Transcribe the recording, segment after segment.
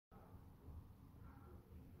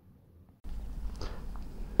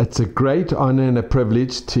It's a great honor and a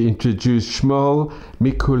privilege to introduce Shmuel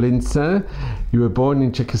Mikulinczer. You were born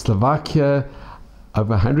in Czechoslovakia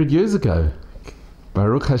over 100 years ago.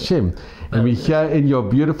 Baruch Hashem. And we're here in your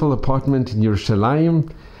beautiful apartment in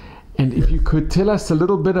Yerushalayim. And if you could tell us a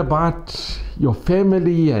little bit about your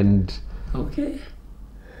family and... Okay.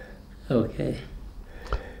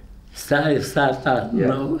 Start out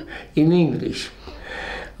now in English.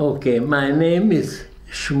 Okay, my name is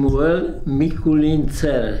Shmuel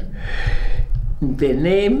Mikulinczer. The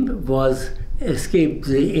name was escaped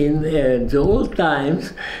in the old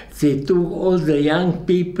times. They took all the young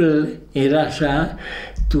people in Russia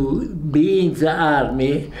to be in the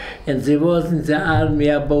army, and they was in the army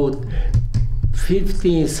about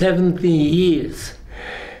 15, 17 years,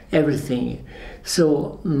 everything.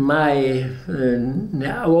 So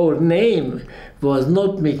our name was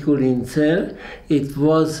not Mikulinczer, it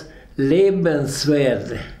was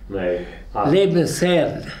Lebenswert.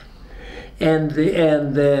 Lebenswert. And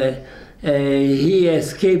he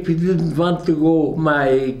escaped, he didn't want to go.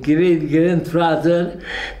 My great-grandfather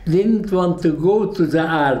didn't want to go to the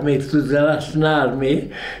army, to the Russian army,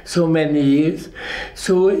 so many years.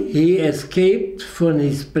 So he escaped from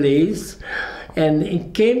his place and he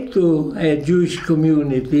came to a Jewish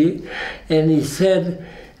community, and he said,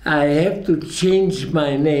 I have to change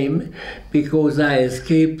my name because I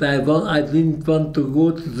escaped. I didn't want to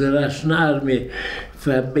go to the Russian army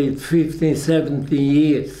for about 15, 17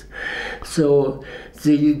 years. So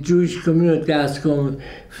the Jewish community asked him,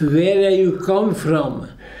 where are you come from?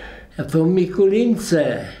 From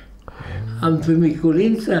Mikulinczer. I'm from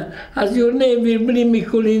Mikulinczer. As your name will be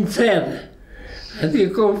Mikulinczer. And you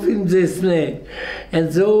come from this name.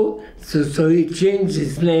 And so he changed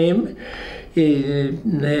his name. Not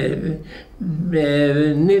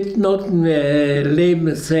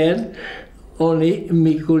Lebenswert, only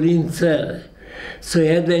Mikulinczer. So he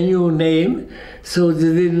had a new name, so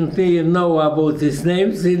they didn't even know about his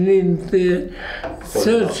name, they didn't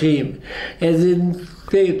search him, and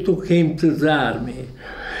they took him to the army.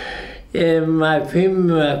 My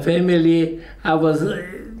family, I was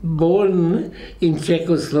born in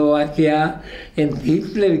Czechoslovakia, and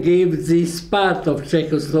Hitler gave this part of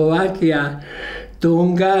Czechoslovakia to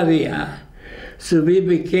Hungary. So we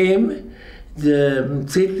became the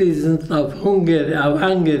citizens of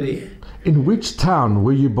Hungary. In which town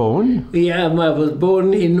were you born? I was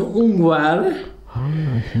born in Ungvar.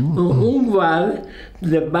 Ungvar,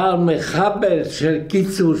 the Baal Mechaber של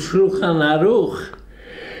קיצור שולחן ערוך,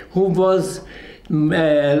 who was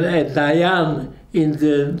a Dayan in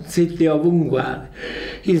the city of Ungvar.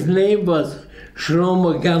 His name was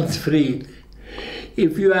Shlomo Ganzfried.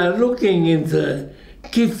 If you are looking in the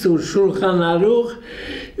Kitzur Shulchan Aruch,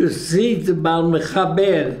 you see the Baal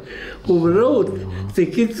Mechaber who wrote the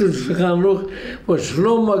Kitzur Shulchan Aruch was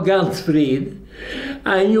Shlomo Ganzfried.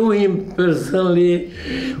 I knew him personally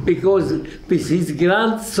because with his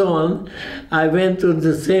grandson I went to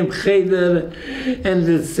the same cheder and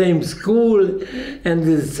the same school and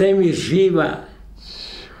the same yeshiva.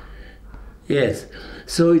 Yes,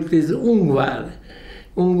 so it is Ungvar.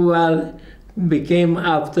 Ungvar became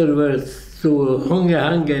afterwards to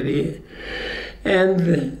Hungary.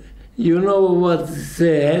 And you know what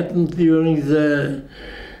happened during the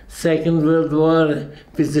Second World War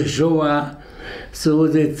with the Shoah. So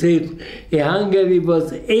they said in Hungary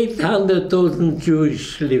was 800,000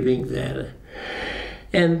 Jewish living there.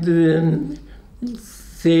 And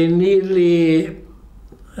they nearly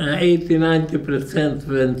 80–90%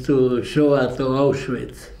 went to Shoah, to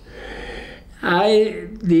Auschwitz. I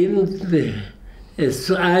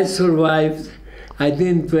survived. I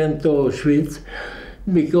didn't went to Auschwitz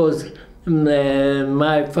because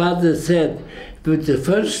my father said that the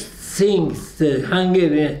first things the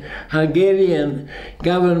Hungarian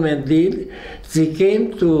government did, they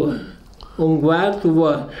came to Ungvar,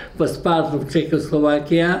 was part of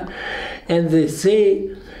Czechoslovakia, and they say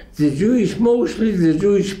mostly the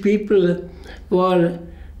Jewish people were,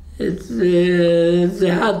 they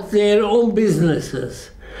had their own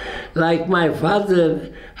businesses. Like my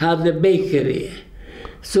father had a bakery.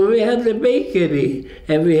 So we had a bakery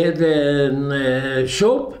and we had a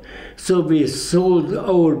shop, so we sold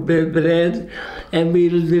our bread and we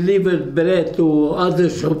delivered bread to other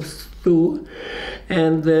shops too.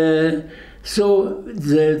 And so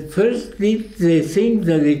the first thing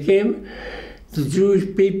that they came, the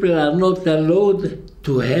Jewish people are not allowed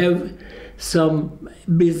to have some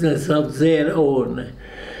business of their own.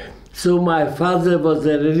 So my father was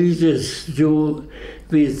a religious Jew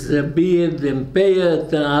with a beard and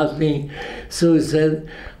beard and everything. So he said,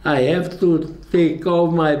 I have to take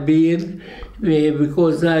off my beard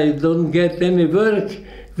because I don't get any work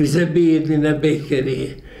with a beard in a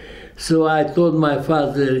bakery. So I told my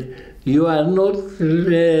father, you are not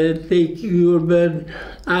taking your bird,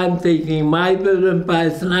 I'm taking my bird and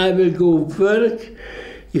pies, and I will go work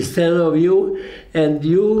instead of you, and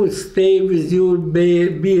you stay with your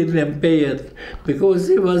beard and beard, because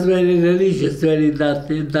he was very religious, very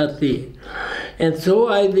dirty. And so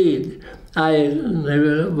I did. I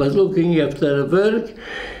was looking after work,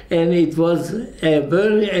 and it was a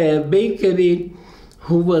bakery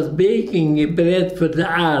who was baking bread for the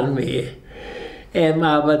army. And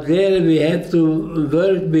but there we had to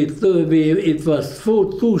work with it was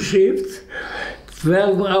two shifts,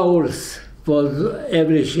 12 hours was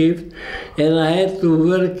every shift, and I had to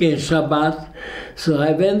work in Shabbat. So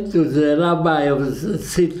I went to the rabbi of the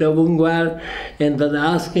city of Ungvar and then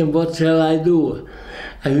asked him, what shall I do?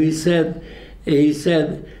 And he said,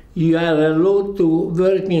 you are allowed to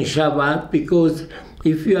work in Shabbat, because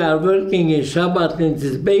if you are working in Shabbat in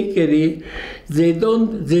this bakery, they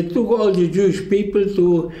took all the Jewish people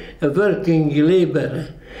to working labor.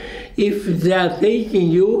 If they are taking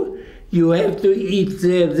you, you have to eat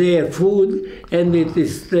their food, and it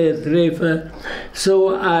is trefa.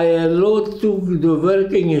 So I allowed to do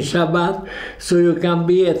working in Shabbat, so you can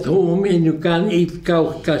be at home and you can eat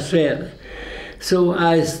kasher. So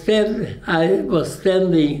I was there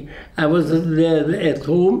at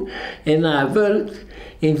home, and I worked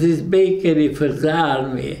in this bakery for the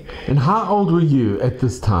army. And how old were you at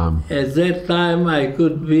this time? At that time I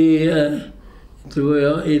could be, I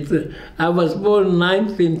was born in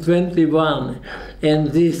 1921,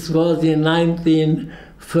 and this was in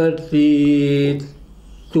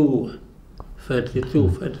 1932,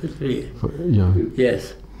 33. Yeah.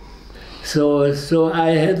 Yes. So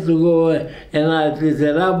I had to go, and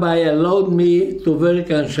the rabbi allowed me to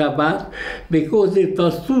work on Shabbat, because it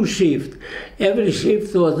was two shifts. Every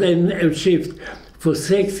shift was a shift for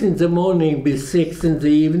 6 in the morning to 6 in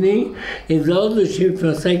the evening, and the other shift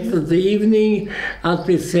from 6 in the evening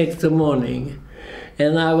until 6 in the morning.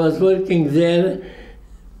 And I was working there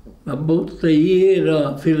about a year,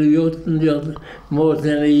 or more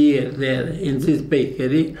than a year there in this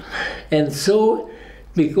bakery. And so,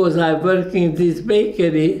 because I work in this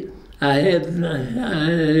bakery, I had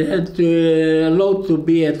to allowed to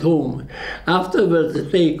be at home. Afterwards, they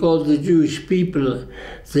take all the Jewish people,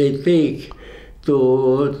 they take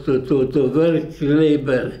to work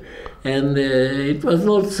labor, and it was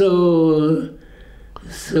not so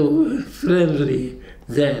friendly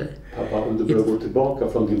there. Pappa, om du börjar gå tillbaka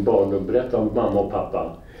från din barndom, berätta om mamma och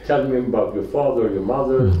pappa. Tell me about your father, your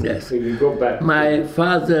mother. Yes. You go back. My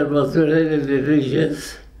father was very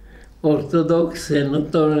religious, Orthodox, and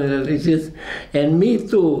not only religious, and me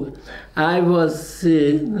too. I was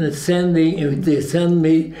they sent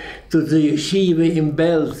me to the yeshiva in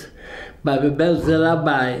Belz, by the Belz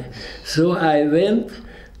rabbi. So I went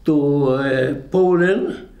to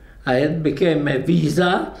Poland. I had became a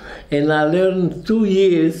visa, and I learned 2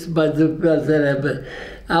 years by the Belz rabbi.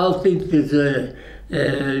 Out into the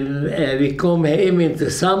we come home in the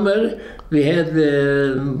summer. We had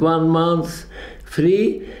 1 month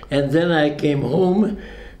free, and then I came home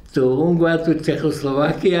to Ungvar, to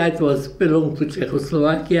Czechoslovakia. It was belonged to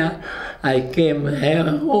Czechoslovakia. I came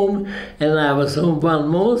home, and I was home 1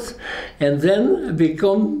 month, and then we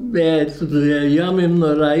come to the Yamim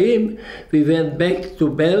Noraim. We went back to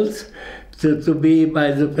Belz to be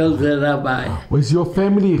by the Belz rabbi. Was your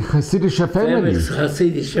family a Hasidic family? It was a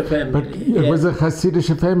Hasidic family. But it was a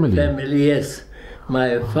Hasidic family? Family, yes.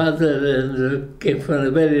 My father came from a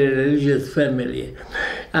very religious family.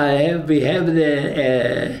 We have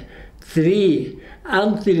the 3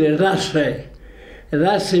 until Russia.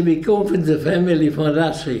 Russia, we come from the family from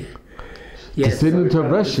Russia. Yes. Descendant of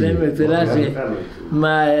Russia?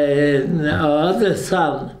 My other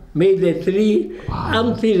son made the 3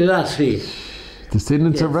 until Russia.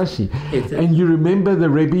 Descendants of Russia. And you remember the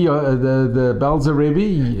Rebbe, the Belzer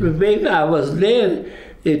Rebbe? I was there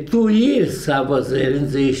 2 years. I was there in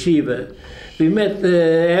the yeshiva. We met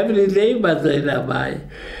every day by the rabbi,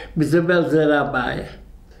 with the Belzer rabbi.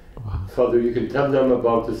 Father, you can tell them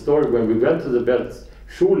about the story when we went to the Belz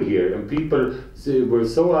shul here, and people were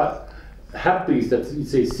so happy that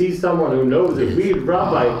they see someone who knows a real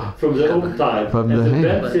rabbi from the old time, and the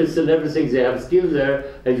benches and everything, they have skills there,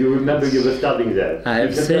 and you remember you were studying there.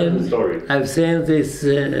 I've seen this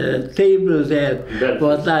table there,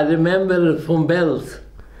 but I remember from Belz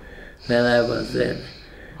when I was there.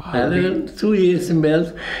 I learned 2 years in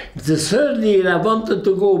Belz. The 3rd year I wanted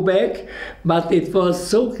to go back, but it was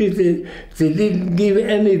so critical, they didn't give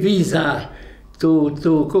any visa to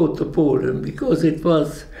go to Poland, because it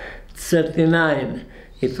was 39.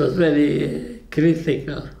 It was very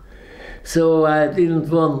critical. So I didn't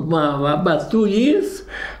want more. But 2 years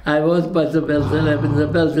I was by the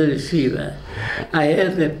Belzer Yeshiva. I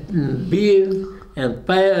had a beard and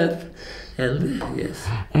beard, and yes.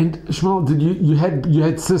 And Shmuel, did you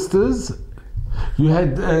had sisters? You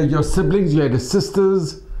had your siblings. You had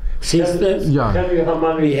sisters. Sisters. Yeah. Tell me how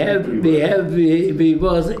many We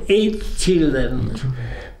was 8 children,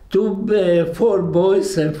 4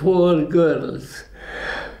 boys and 4 girls,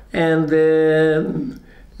 and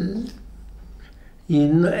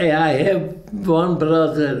I have one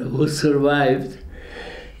brother who survived.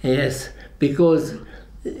 Yes, because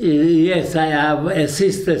yes, I have a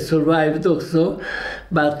sister survived also,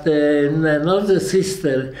 but another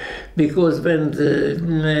sister, because when the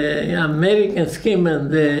Americans came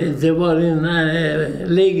and they were in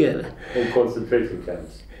lager. in concentration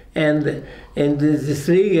camps. And in this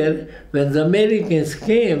lager, when the Americans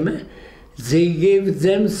came, they gave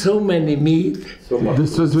them so many meat. So much.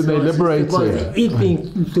 This was when they liberated. They was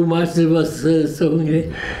eating too much. They was so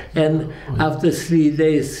hungry, and after 3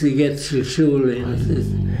 days, they get shul and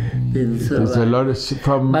didn't survive. There's a lot of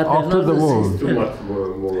from But after the another war. sister- Too much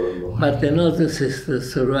more. But another sister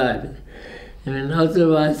survived. I mean,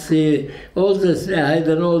 otherwise, I had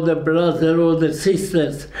an older brother, older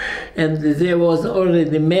sisters, and they was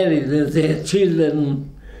already married, and they had children.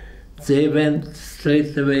 They went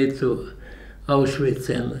straight away to Auschwitz,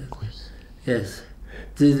 and yes,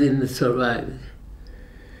 they didn't survive.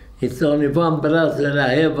 It's only one brother.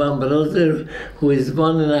 I have one brother who is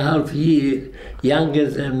 1.5 years younger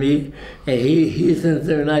than me, and he's in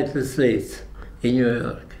the United States, in New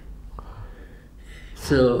York.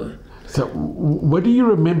 So what do you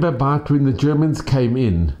remember about when the Germans came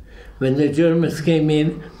in? when the Germans came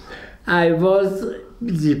in, I was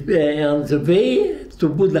on the way to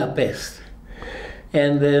Budapest.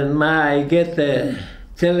 And I get a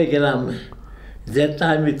telegram. That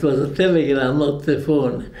time it was a telegram, not the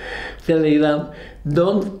phone. Telegram,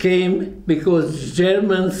 don't came because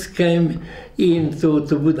Germans came into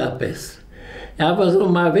Budapest. I was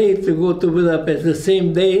on my way to go to Budapest the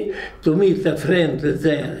same day to meet a friend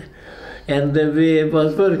there. And we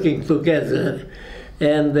was working together.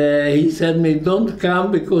 And he said me, don't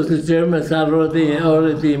come because the Germans are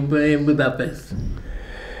already in Budapest.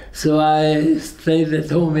 So I stayed at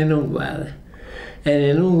home in Ungvar. And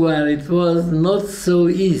in Ungvar it was not so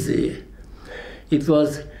easy. It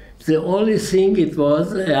was, the only thing it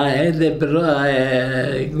was, I had a friend,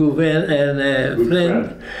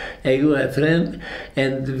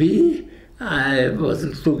 and I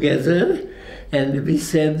was together, and we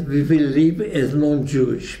said we will live as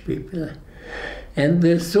non-Jewish people.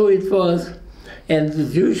 And so it was. And the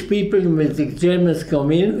Jewish people, when the Germans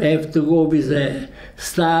come in, have to go with a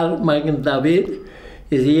star, Magen David,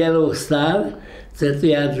 is a yellow star, that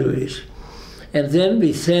we are Jewish. And then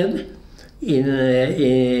we said,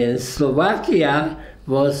 in Slovakia,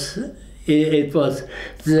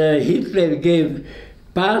 Hitler gave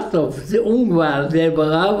part of the Ungvar, there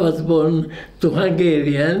where I was born, to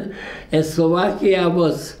Hungarian, and Slovakia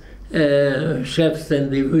was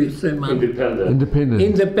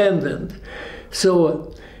independent.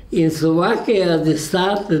 So in Slovakia they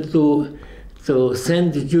started to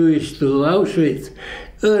send the Jewish to Auschwitz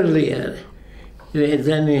earlier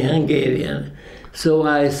than in Hungarian. So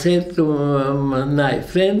I said to my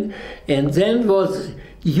friend, and then was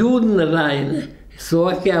Judenrein.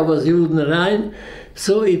 Slovakia was Judenrein,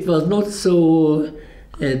 so it was not so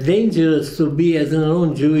dangerous to be as a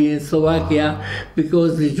non-Jew in Slovakia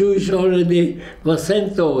because the Jewish already was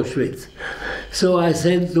sent to Auschwitz. So I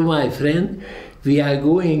said to my friend, we are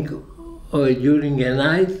going during a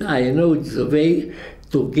night, I know the way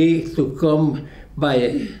to come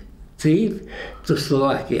by street to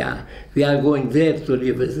Slovakia. We are going there to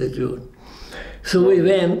live as a Jew. So we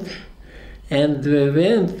went, and we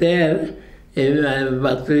went there,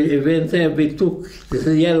 but we took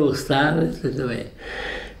the yellow star the way.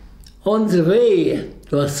 On the way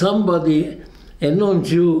was somebody, a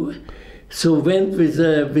non-Jew, so went with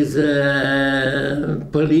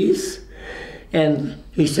police, and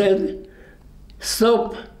he said,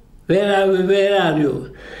 "Stop! Where are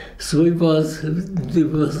you?" So he was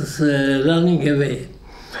running away.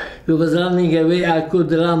 He was running away. I could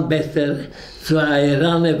run better, so I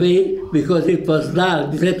ran away because it was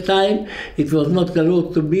dark. That time it was not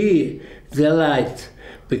allowed to be the light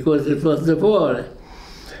because it was the war.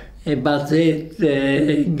 But they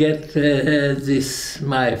get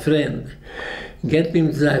my friend, get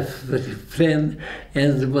him my friend,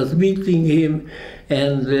 and was meeting him,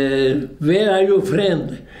 and where are you,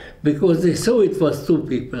 friend? Because they saw it was 2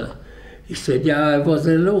 people. He said, yeah, I was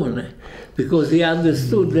alone, because he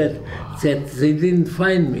understood that they didn't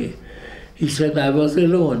find me. He said, I was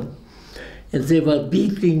alone. And they were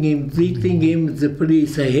beating him, the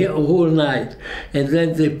police, a whole night. And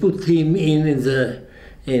then they put him in the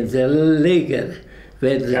lager,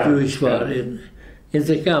 where the Jewish were, in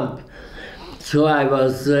the camp. So I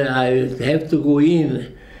had to go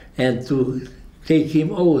in and to take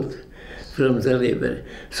him out from the labor.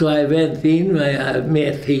 So I went in, I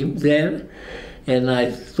met him there, and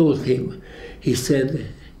I told him. He said,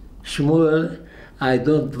 Shmuel, I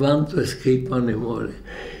don't want to escape anymore.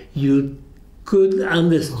 You could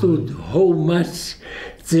understood how much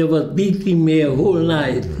they were beating me a whole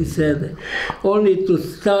night. He said, only to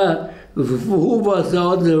start, who was the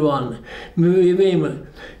other one?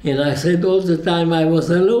 And I said all the time I was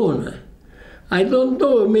alone. I don't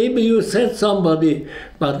know, maybe you said somebody,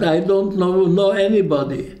 but I don't know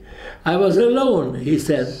anybody. I was alone, he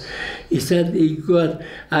said.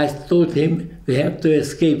 I told him, we have to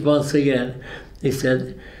escape once again. He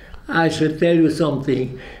said, I should tell you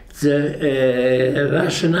something. The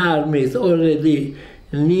Russian army is already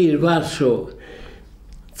near Warsaw.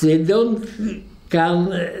 They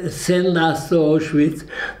can send us to Auschwitz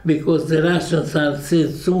because the Russians are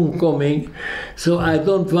soon coming. So I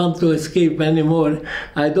don't want to escape anymore.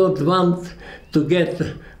 I don't want to get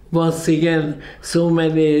once again so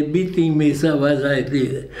many beating me as I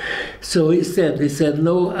did. So he said,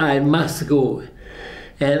 no, I must go.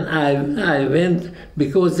 And I went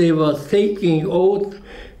because they were taking out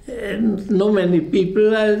not many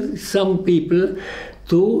people, some people,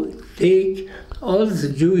 to take all the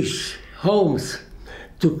Jewish homes,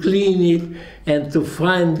 to clean it and to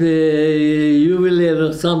find the juveler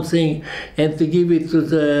or something and to give it to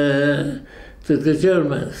the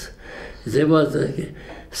Germans. There was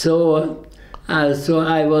so I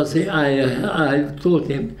told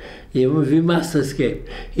him, we must escape.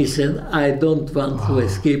 He said, I don't want to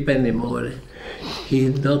escape anymore. He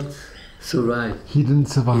did not survive. He didn't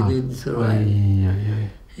survive. He didn't survive.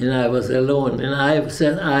 And I was alone. And I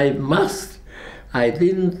said, I must. I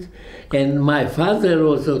didn't. And my father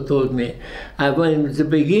also told me. In the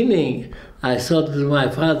beginning, I thought to my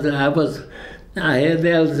father, I had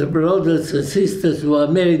elder brothers and sisters who were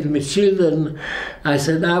married with children. I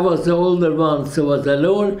said, I was the older one, so I was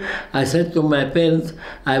alone. I said to my parents,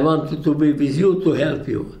 I wanted to be with you to help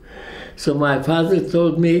you. So my father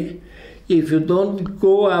told me, if you don't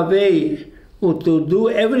go away to do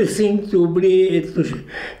everything to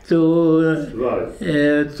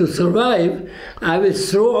survive, I will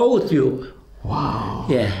throw out you. Wow.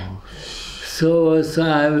 Yeah. So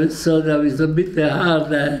I thought that was a bit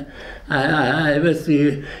hard. I was,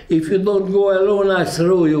 if you don't go alone, I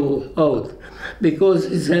throw you out. Because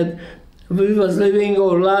he said, we was living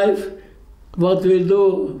our life, what will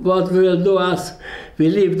do us, we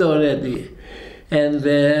lived already. And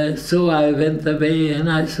so I went away and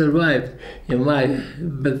I survived. And my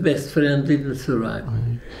best friend didn't survive.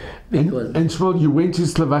 Because and Shmuel, you went to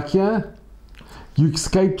Slovakia? You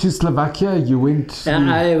escaped to Slovakia? You went to...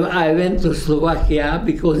 I went to Slovakia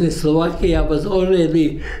because in Slovakia was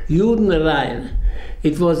already Judenrein.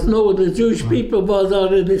 It was the Jewish people was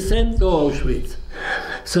already sent to Auschwitz.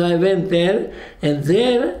 So I went there, and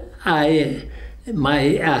there I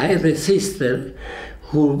had a sister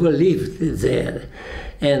who lived there.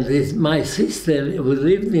 And my sister who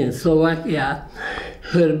lived in Slovakia,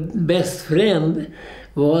 her best friend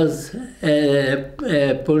was a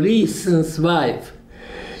policeman's wife.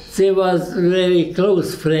 They was very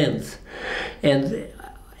close friends. And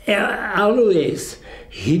always,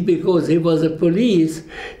 because he was a police,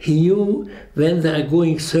 he knew when they are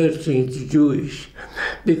going searching to Jewish.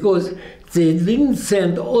 Because they didn't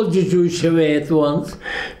send all the Jewish away at once,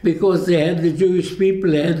 because they had the Jewish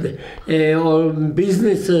people had all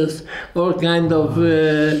businesses, all kind of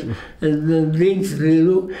things to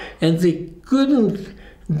do, and they couldn't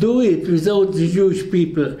do it without the Jewish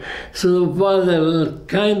people. So there was a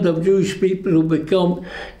kind of Jewish people who become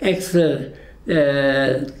extra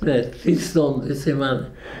permit.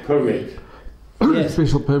 Yes,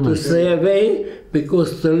 special permit. to stay away,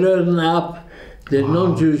 because to learn up the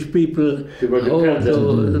non-Jewish people how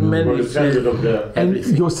to manage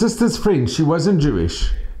everything. Your sister's friend, she wasn't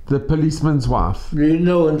Jewish, the policeman's wife. You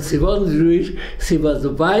know, and she wasn't Jewish, she was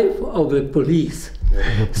the wife of a police.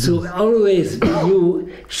 So always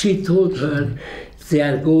knew, she told her, they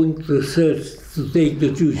are going to search to take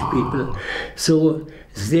the Jewish people. So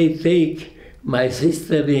they take my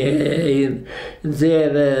sister in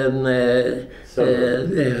there,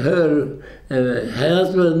 her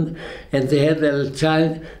husband, and they had a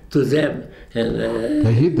child to them. And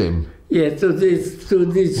they hid them? Yeah, to this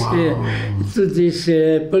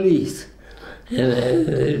police.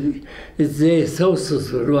 And they also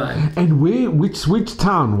survived. And which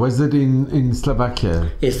town was it in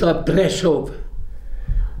Slovakia? It's like Prešov.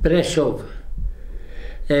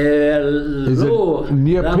 Is it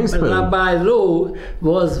near Pittsburgh? Rabbi Low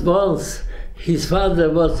was once, his father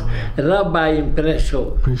was rabbi in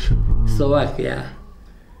Prešov, Slovakia.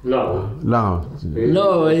 No. No,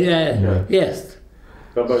 yes.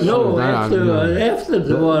 No, after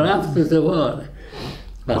the war.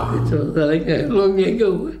 But it was like long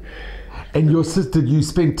ago. And your sister, did you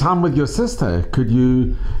spend time with your sister?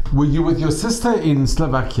 Were you with your sister in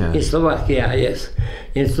Slovakia? In Slovakia, yes.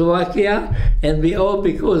 In Slovakia, and we all,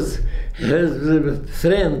 because her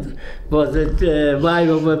friend was the wife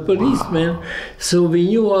of a policeman, so we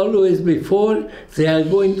knew always before they are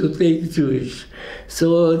going to take Jewish.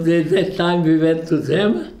 So at that time we went to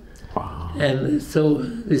them, and so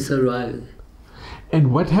we survived.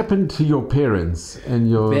 And what happened to your parents and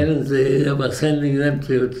your parents? They were sending them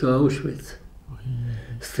to Auschwitz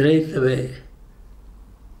straight away.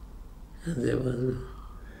 And they were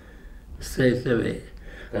straight away.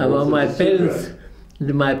 About my parents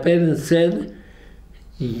said,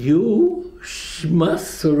 "You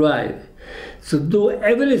must survive. So do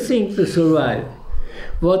everything to survive.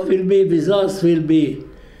 What will be with us will be,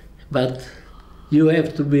 but you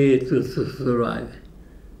have to be to survive."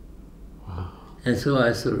 And so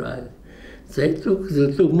I survived. They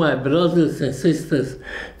took my brothers and sisters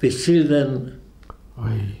with children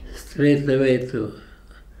straight away to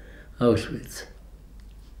Auschwitz.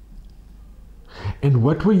 And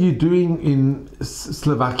what were you doing in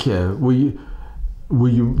Slovakia?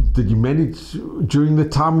 Did you manage during the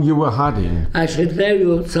time you were hiding? I should tell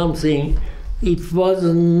you something. It was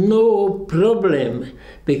no problem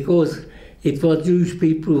because it was Jewish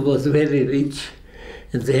people who was very rich.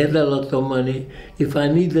 And they had a lot of money. If I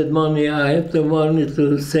needed money, I had the money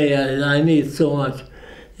to say I need so much.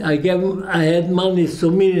 I had money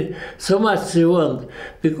so much they want,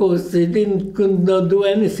 because they could not do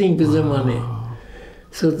anything with the money.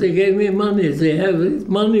 So they gave me money.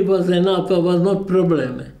 Money was enough. It was not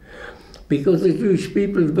problem, because the Jewish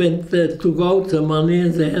people took out the money,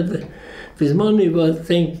 and they had with money was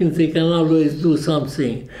thinking they can always do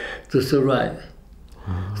something to survive.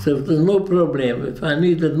 So there's no problem. If I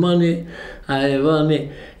needed money, I have money.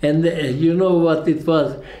 And you know what it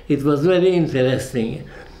was? It was very interesting.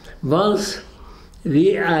 Once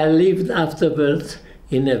I lived afterwards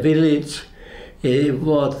in a village. It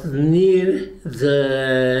was near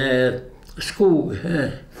the school.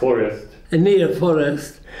 Forest. Near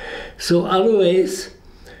forest. So always,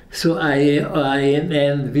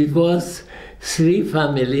 and we was 3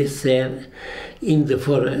 families there in the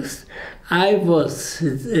forest. I was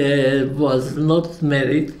not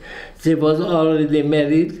married. They was already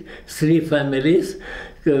married, 3 families,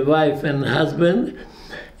 a wife and husband.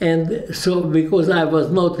 And so because I was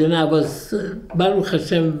not, and I was, Baruch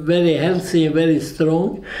Hashem, very healthy, very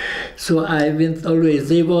strong, so I went always,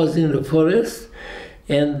 they was in the forest,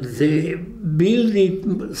 and they built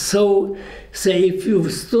it so, say, if you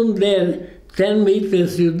stood there 10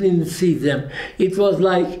 meters, you didn't see them. It was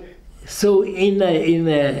like, so in a hill.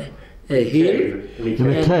 In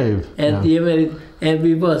a cave. And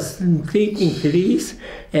we was taking trees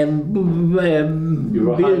and build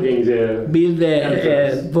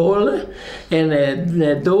a wall and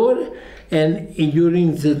a door. And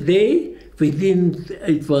during the day,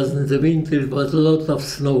 it was in the winter, it was a lot of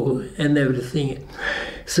snow and everything.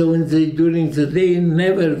 So during the day,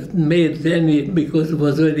 never made any, because it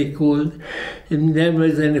was very cold, and never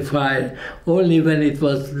was any fire. Only when it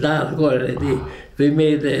was dark already, we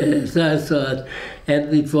made a fire,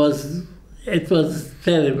 and it was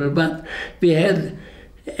terrible. But we had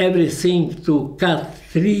everything to cut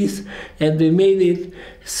trees, and we made it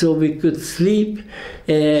so we could sleep.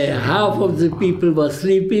 Half of the people was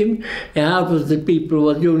sleeping, and half of the people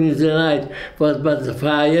was during the night was by the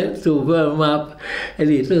fire to warm up a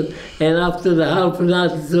little. And after the half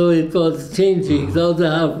night, so it was changing. The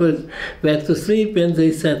other half were to sleep, and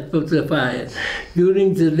they set up the fire.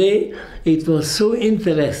 During the day, it was so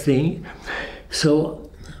interesting.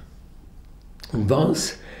 So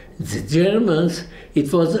once the Germans,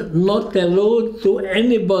 it was not allowed to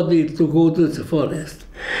anybody to go to the forest.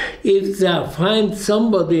 If they find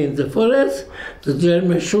somebody in the forest, the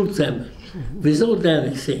Germans shoot them without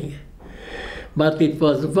anything. But it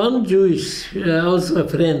was one Jewish, also a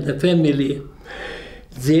friend, a family.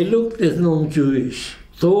 They looked as non-Jewish,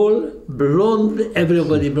 tall, blonde,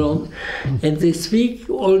 everybody blonde, and they speak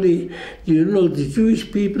only, the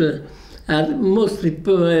Jewish people and mostly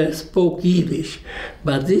spoke Yiddish.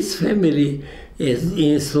 But this family is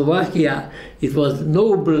in Slovakia, it was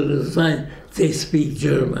noble sign they speak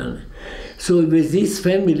German. So with this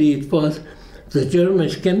family, it was the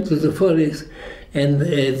Germans came to the forest and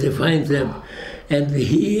they find them, and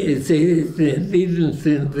they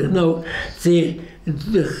didn't know they.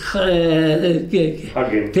 Take the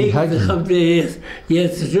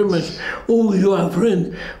yes, the Germans. Oh, you are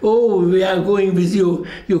friend. Oh, we are going with you.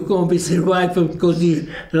 You can be survived because the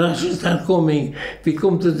Russians are coming. We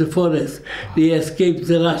come to the forest. We escape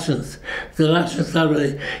the Russians. The Russians are.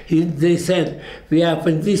 They said we are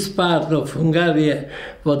in this part of Hungary,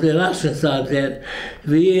 but the Russians are there.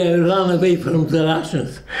 We run away from the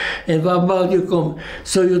Russians. And what about you come?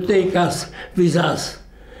 So you take us with us.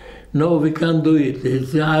 No, we can't do it.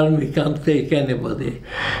 The army can't take anybody.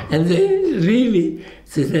 And they really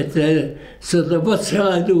said, what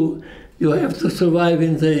shall I do? You have to survive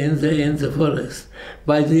in the forest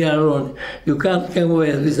by your own. You can't come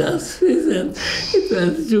away with us. It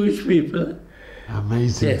was Jewish people.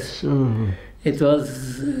 Amazing. Yes. Sure. It was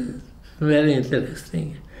very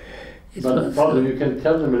interesting. But Father, you can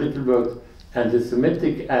tell them a little about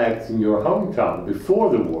anti-Semitic acts in your hometown before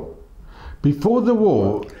the war. Before the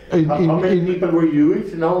war, How many people were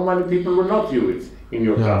Jewish and how many people were not Jewish in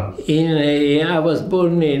your town? I was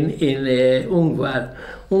born in Ungvar.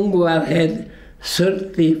 Ungvar had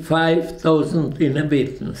 35,000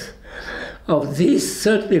 inhabitants. Of these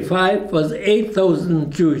 35 was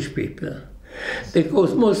 8,000 Jewish people.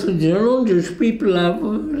 Because most of the non-Jewish people are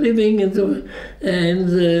living in the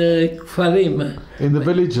Kfarim. in the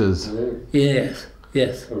villages Yes,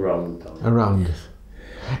 yes. Around the town. around. Yes.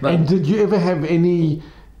 But And did you ever have any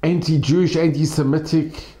anti-Jewish,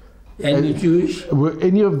 anti-Semitic? any Jewish? Were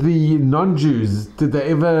any of the non-Jews, did they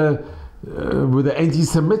ever, were they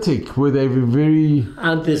anti-Semitic? Were they very...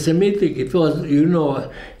 Anti-Semitic, it was,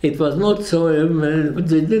 it was not so,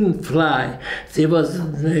 they didn't fly. They was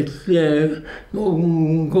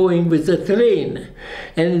going with the train.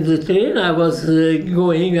 And in the train I was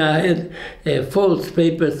going, I had false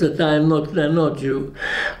papers that I'm not Jew.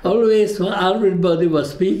 Always, everybody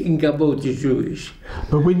was speaking about the Jewish.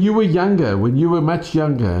 But when you were younger, when you were much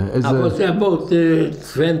younger, as I was about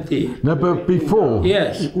 20. No, but before.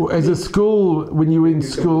 Yes. As a school, when you were in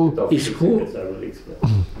school. Is school? Yes, I will explain.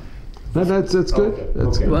 No, that's good. Okay,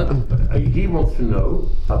 That's okay. good. He wants to know,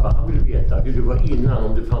 pappa, han vill veta hur det var innan,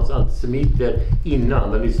 om det fanns antisemiter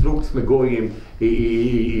innan, när ni slogs med Goyim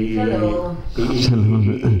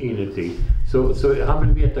inuti. Så han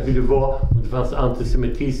vill veta hur det var, om det fanns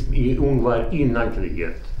antisemitism i Ungvar innan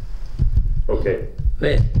kriget. Okej.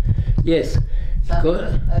 Well, yes.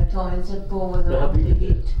 Ta en sätt på vad Han vill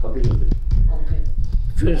inte. Okej.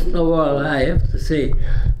 First of all, I have to say,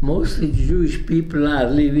 mostly Jewish people are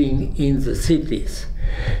living in the cities.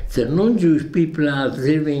 The non-Jewish people are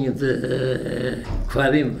living in the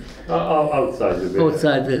Kfarim, Outside the village.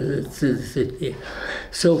 outside the city.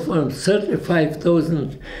 So from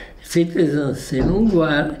 35,000 citizens in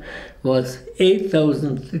Ungvar was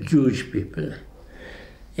 8,000 Jewish people.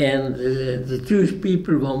 And the Jewish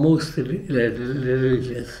people were mostly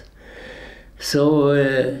religious. So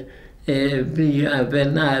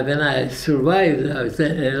when I survived, I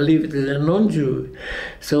lived as a non-Jew.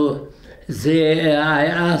 So I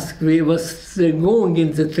asked, we was going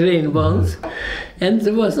in the train once, and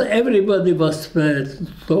everybody was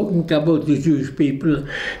talking about the Jewish people.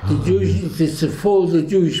 The Jewish, it's for the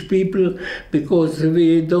Jewish people because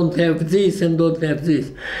we don't have this and don't have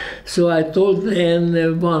this. So I told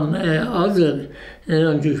one other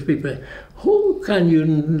non-Jewish people, who can you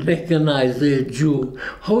recognize a Jew?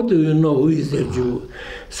 How do you know who is a Jew?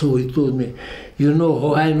 So he told me, you know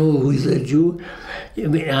how I know who is a Jew?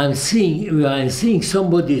 I'm seeing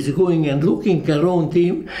somebody is going and looking around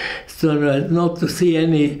him, so not to see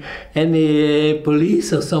any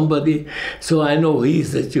police or somebody, so I know he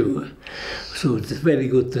is a Jew. So it's very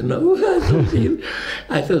good to know.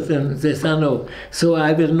 I told him, yes, I know. So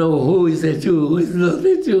I will know who is a Jew, who is not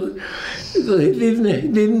a Jew. Because he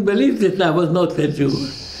didn't believe that I was not a Jew.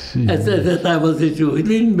 I said that I was a Jew. He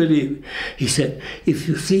didn't believe. He said, if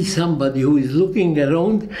you see somebody who is looking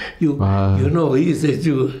around, you know he is a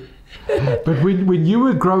Jew. But when you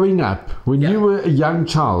were growing up, when you were a young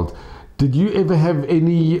child, did you ever have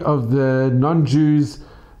any of the non-Jews?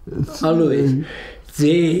 Always. זה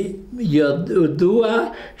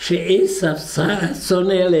ידוע שעשיו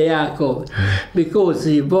שונא ליעקב. Because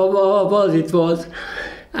what it was,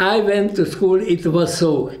 I went to school, it was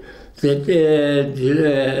so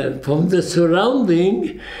that from the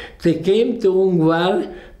surrounding, they came to Ungvar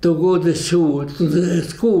to go to the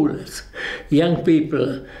schools, young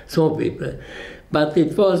people, small people. But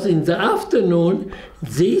it was in the afternoon,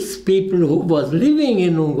 these people who was living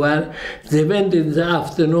in Ungvar, they went in the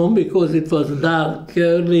afternoon because it was dark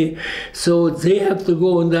early, so they have to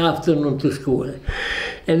go in the afternoon to school.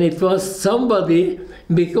 And it was somebody,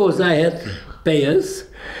 because I had payers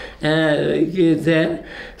there,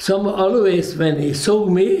 some always when he saw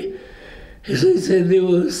me, he said,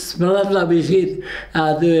 "You smradla běžit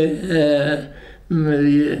a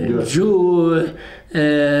Jew,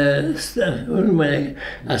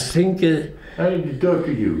 I think A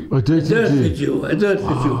dirty Jew. A dirty Jew. A dirty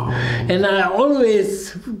Jew. And I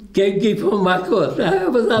always give him my coat. I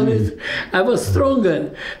was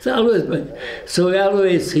stronger. So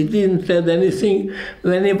he didn't tell anything.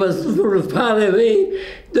 When he was far away,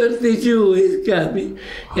 dirty Jew, he got me.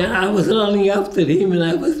 And I was running after him and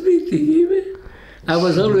I was beating him. I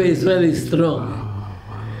was always very strong.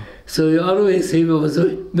 So he was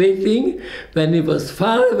waiting. When he was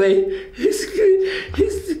far away, he screamed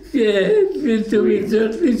to me,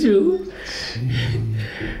 dirty Jew.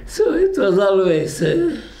 So it was always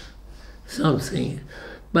something.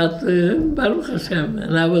 But Baruch Hashem,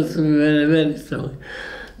 and I was very, very strong.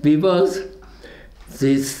 Because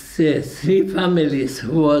these three families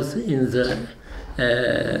who was in the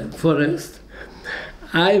forest,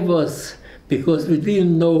 I was, because we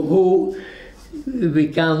didn't know how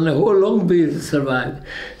long we will survive.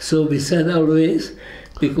 So we said always,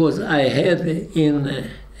 because I had in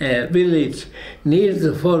a village near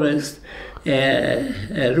the forest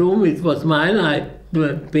a room, it was mine, I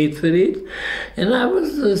paid for it, and I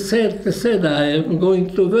was said I am going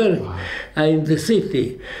to work in the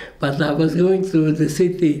city, but I was going to the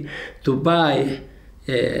city to buy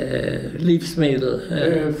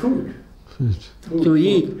livsmedel, food. To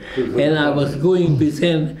eat, and I was going with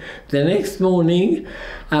them. The next morning,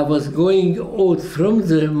 I was going out from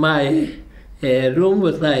my room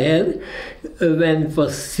what I had when it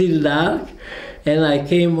was still dark, and I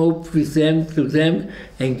came up with them to them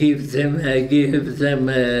and gave them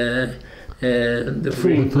the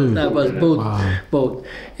food. I was both.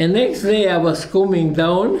 And next day I was coming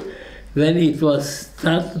down when it was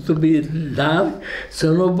started to be dark,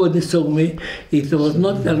 so nobody saw me. It was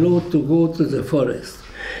not allowed to go to the forest.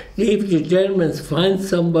 If the Germans find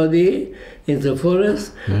somebody in the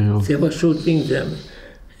forest, they were shooting them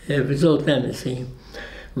without anything.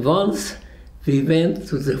 Once we went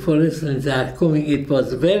to the forest and they are coming, it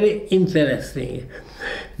was very interesting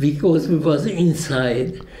because we was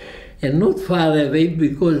inside and not far away,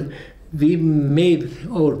 because we made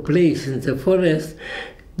our place in the forest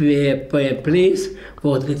a place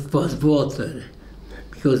where it was water,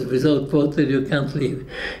 because without water you can't live.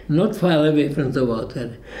 Not far away from the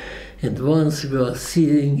water. And once we were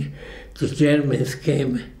sitting, the Germans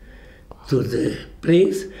came to the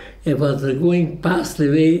place and was going past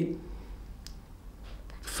away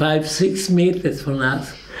 5-6 meters from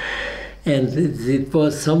us. And it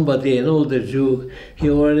was somebody, an older Jew, he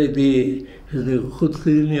already,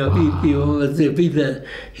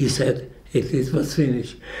 he said, it was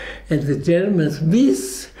finished. And the Germans,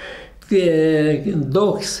 with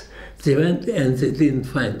dogs, they went and they didn't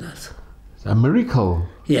find us. A miracle.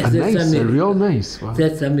 Yes, that's nice, a miracle. A real nice. Wow.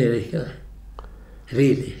 That's a miracle,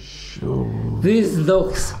 really. Sure. With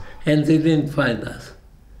dogs, and they didn't find us.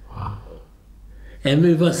 Wow. And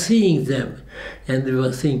we were seeing them, and we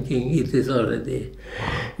were thinking it is already.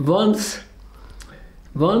 Once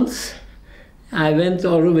I went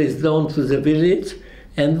always down to the village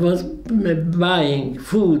and was buying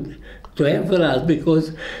food to have for us,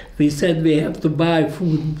 because we said we have to buy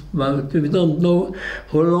food, but we don't know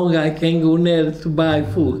how long I can go there to buy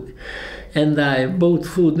food. And I bought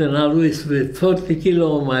food, and always with 40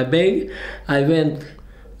 kilo on my bag, I went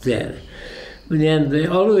there. And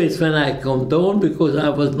always when I come down, because I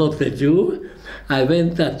was not a Jew, I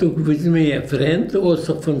took with me a friend,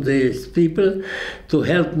 also from these people, to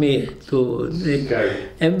help me to...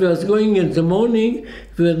 And we was going in the morning,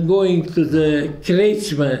 we were going to the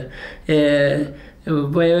Glassman,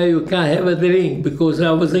 where you can't have a drink, because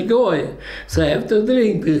I was a guy, so I have to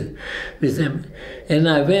drink with them. And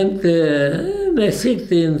I went, and I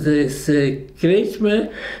sit in this Glassman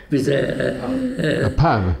with a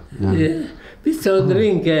pub. Yeah. We still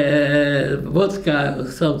drink vodka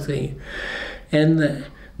or something. And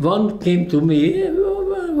one came to me,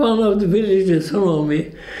 one of the villagers who know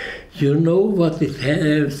me, you know what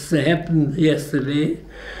has happened yesterday?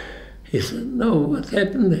 He said, no, what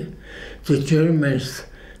happened? The Germans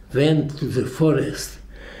went to the forest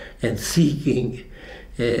and seeking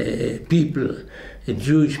people,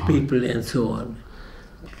 Jewish people and so on.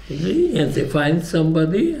 And they find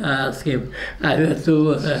somebody, I ask him, I went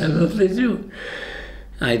to, I'm not a Jew.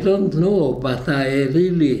 I don't know, but I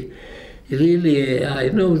really, I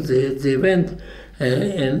know they went,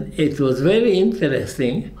 and it was very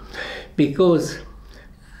interesting because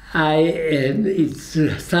it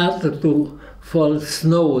started to fall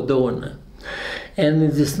snow down. And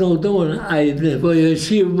in the snow down, I didn't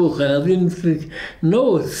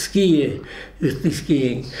know skiing.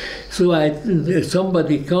 So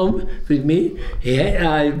somebody come with me.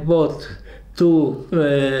 I bought 2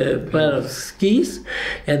 pair of skis,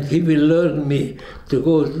 and he will learn me to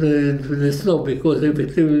go to the snow, because if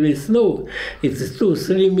it will be snow, it's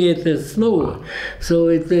 2-3 meters snow. So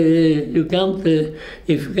you can't,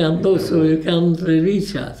 if you can't do so, you can't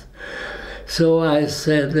reach us. So I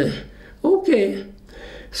said, okay.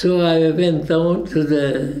 So I went down to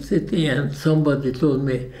the city, and somebody told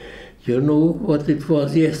me, you know what it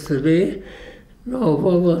was yesterday? No,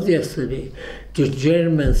 what was yesterday? The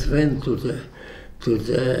Germans went to the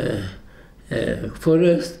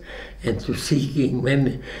forest and to seeking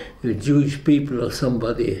many Jewish people or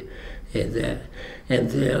somebody there. And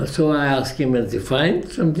so I asked him, and they find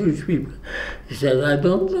some Jewish people? He said, I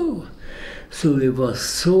don't know. So it was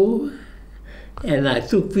so. And I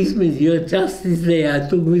took with me, just this day, I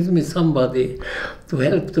took with me somebody to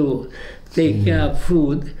help to take care of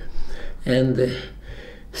food. And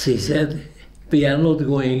she said, we are not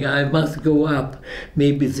going, I must go up.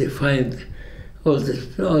 Maybe they find all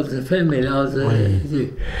the family,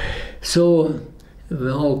 So,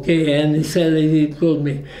 okay, and he told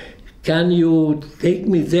me, can you take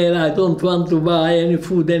me there? I don't want to buy any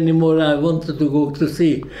food anymore. I wanted to go to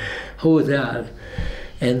see how they are.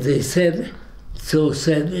 And they said, I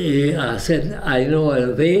said, I know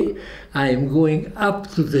a way. I am going up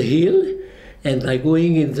to the hill, and I'm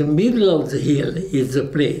going in the middle of the hill is the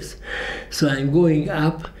place. So I'm going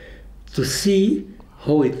up to see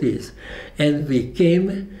how it is. And we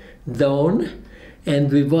came down,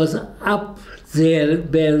 and we was up there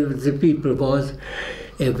where the people was,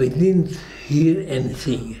 and we didn't hear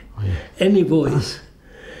anything, any voice.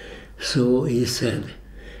 So he said,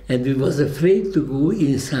 and we was afraid to go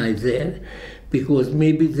inside there, because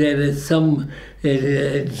maybe there is some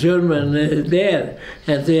German there,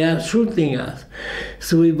 and they are shooting us.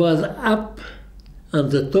 So we was up on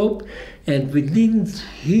the top, and we didn't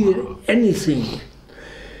hear anything.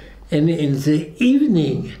 And in the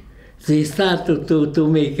evening, they started to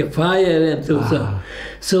make a fire, and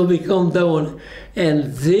so we come down,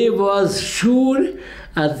 and they was sure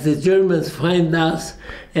as the Germans find us,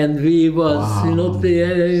 and we was not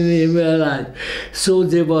alive. So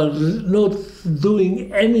they were not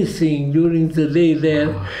doing anything during the day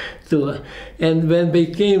there. And when we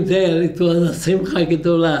came there, it was a Simcha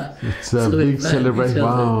Gedolah. It's a big celebration.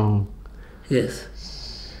 Wow. Yes.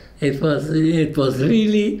 It was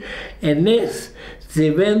really a nest.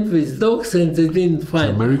 They went with dogs and they didn't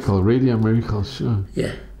find us. A miracle, really a miracle, sure.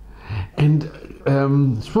 Yeah. And,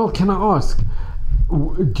 Shmuel, can I ask,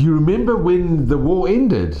 do you remember when the war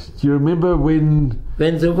ended? Do you remember when...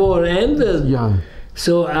 When the war ended? Yeah.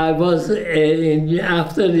 So I was, during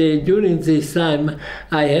this time,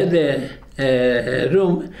 I had a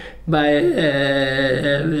room by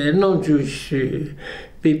non-Jewish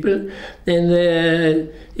people, and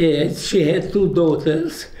she had 2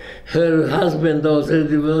 daughters. Her husband also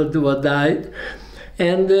died,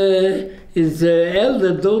 and his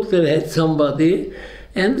elder daughter had somebody,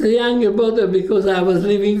 and the younger brother, because I was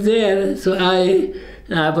living there, so I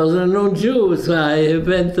was a non-Jew, so I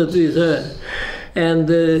went with her. And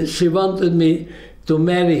she wanted me to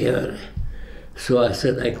marry her. So I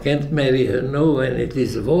said, I can't marry her now when it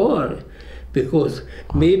is war, because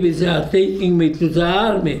maybe they are taking me to the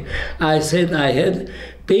army. I said I had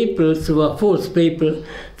papers, false papers,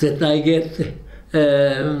 that I get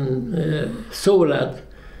Sorat.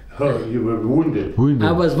 Oh, you were wounded.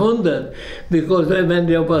 I was wounded, because when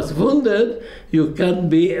you was wounded, you can't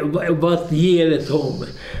be what year at home.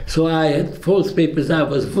 So I had false papers. I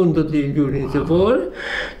was wounded during the war,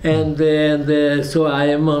 and so I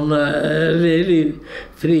am on really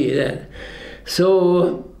free there.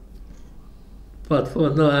 So, but for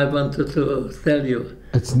now I wanted to tell you.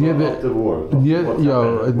 It's near the war. Near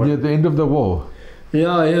the end of the war.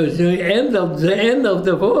 Yeah, it was the end of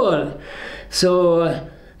the war. So.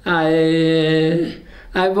 I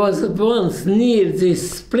was once near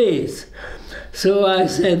this place, so I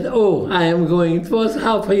said, oh, I am going, it was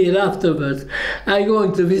half a year afterwards, I'm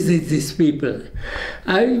going to visit these people.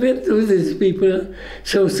 I went to these people,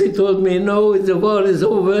 so she told me, no, the war is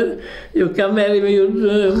over, you can marry me,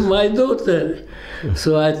 my daughter.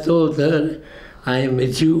 So I told her, I am a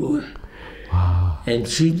Jew. Wow. And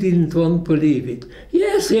she didn't want to believe it.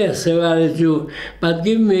 Yes, you are a Jew, but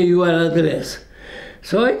give me your address.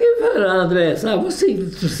 So I gave her an address. I was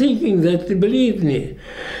thinking that she believed me.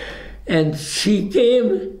 And she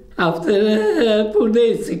came, after 2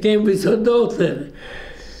 days, she came with her daughter.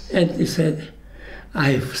 And she said,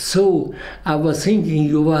 I was thinking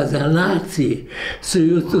you was a Nazi, so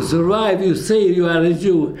you to survive, you say you are a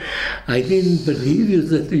Jew. I didn't believe you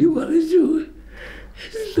that you were a Jew.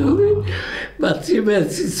 But when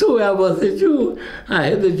she saw I was a Jew, I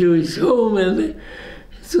had a Jewish home, and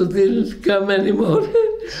so didn't come anymore.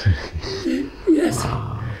 Yes.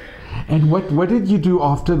 And what did you do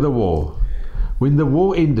after the war? When the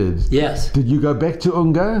war ended? Yes. Did you go back to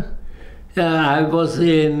Ungar? I was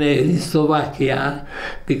in Slovakia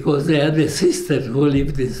because I had a sister who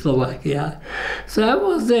lived in Slovakia. So I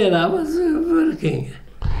was there, I was working.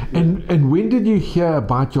 And when did you hear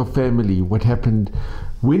about your family? What happened?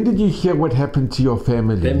 When did you hear what happened to your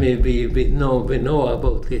family? We know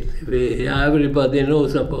about it. Everybody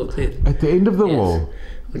knows about it. At the end of the war?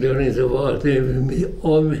 During the war.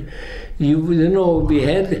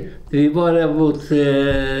 We were about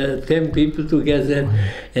 10 people together,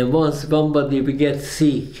 and once somebody gets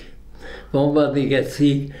sick,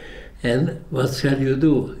 and what shall you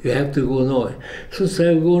do? You have to go now. So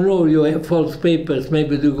I go no, you have false papers,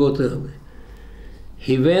 maybe to go to him.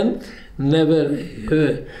 He went, never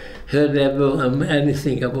heard about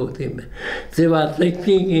anything about him. They were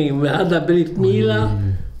thinking he had a Brit Mila.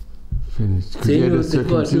 They knew they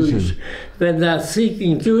were Jewish. When they are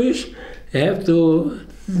seeking Jewish, you have to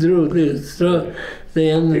do this,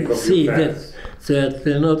 then see that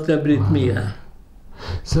they're not a Brit Mila.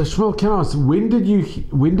 So Shmuel, can I ask, when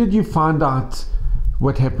did you find out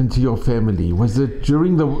what happened to your family? Was it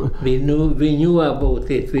during the... We knew about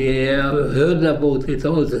it. We heard about it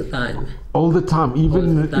all the time. All the time,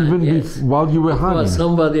 even yes. While you were hiding?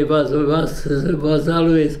 Somebody was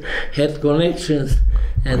always had connections,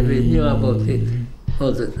 and we knew about it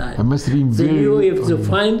all the time. It must have been they knew if they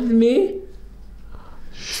find me,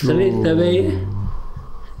 straight away.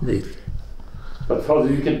 But Father,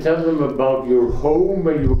 you can tell them about your home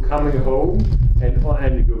when you were coming home,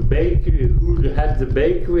 and your bakery, who had the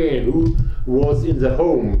bakery and who was in the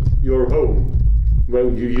home, your home,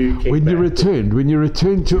 when you came when back. When you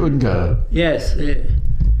returned to Ungar. Yes, I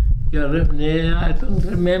don't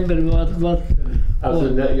remember what. Alltså,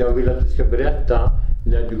 jag vill att du ska berätta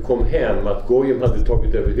när du kom hem att Goyim hade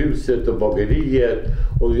tagit över huset och bageriet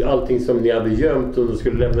och allting som ni hade gömt, och de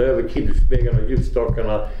skulle lämna över kiddushbägarna och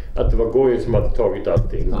ljusstakarna, att det var Goyim som hade tagit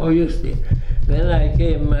allting. Ja, just det. When I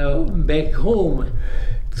came back home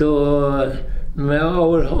to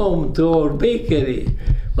our bakery,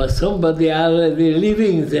 was somebody already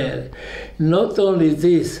living there. Not only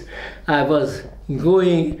this, I was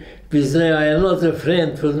going with another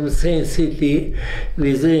friend from the same city,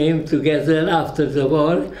 with him together after the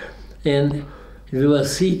war, and we were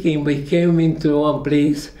seeking, we came into one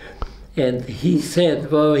place, and he said,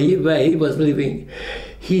 where he was living,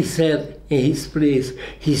 he said in his place,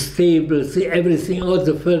 his tables, everything, all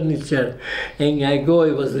the furniture, and a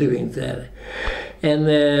guy was living there. And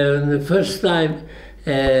the first time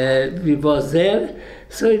we was there,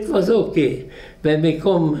 so it was okay. When we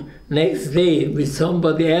come next day with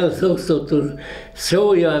somebody else also to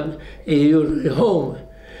show you your home,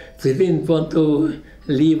 they didn't want to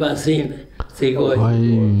leave us in. They go.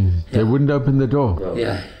 They wouldn't open the door.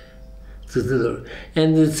 Yeah, to the door.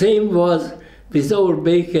 And the same was with our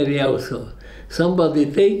bakery also. Somebody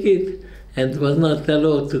take it and was not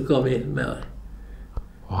allowed to come in more.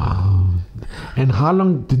 Wow. And how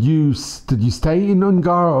long did you stay in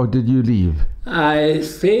Ungar, or did you leave? I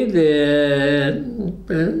stayed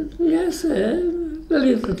yes, a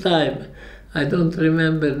little time. I don't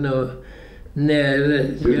remember no.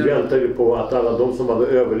 Du väntade på att alla de som hade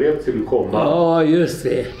överlevt skulle komma. Oh, just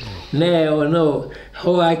det. No.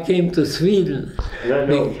 How I came to Sweden. No,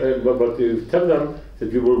 but you tell them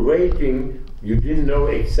that you were waiting. You didn't know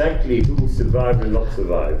exactly who survived and not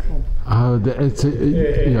survived. So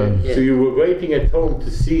you were waiting at home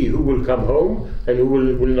to see who will come home and who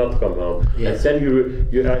will not come home. Yes. And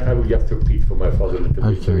then I will just repeat for my father a little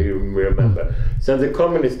bit so you remember. So the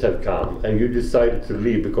communists had come and you decided to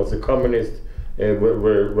leave because the communists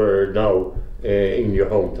were now in your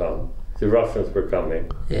hometown. The Russians were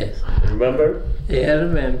coming. Yes. Remember? Yeah, I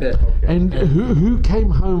remember. Okay. And who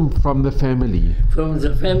came home from the family? From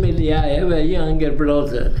the family, I have a younger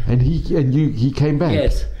brother. And he came back?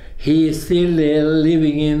 Yes. he is still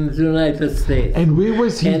living in the United States. And where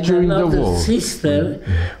was he And during the another war? sister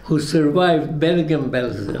who survived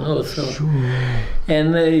Bergen-Belsen also. Sure.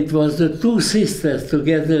 And it was the two sisters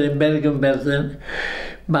together in Bergen-Belsen.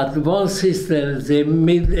 But one sister, the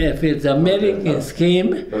Americans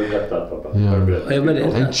came.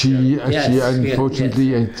 And she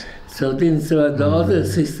unfortunately. So didn't survive. The other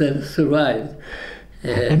sister survived.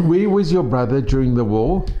 And where was your brother during the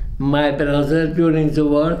war? My brother during the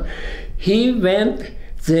war, he went.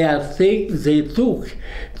 They took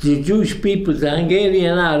the Jewish people. The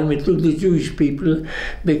Hungarian army took the Jewish people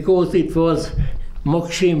because it was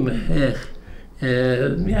Mokshim.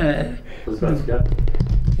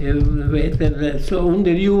 Så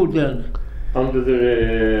under jorden. Under the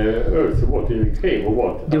earth, what, in the cave or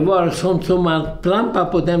what? Det var sånt som man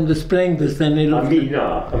trampade på dem, det sprängdes den i luften.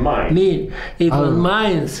 A mine. It was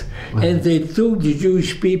mines. And they took the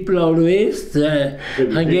Jewish people always, the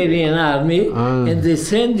Hungarian army, and they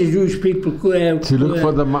sent the Jewish people to look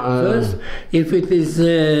for the first. If it is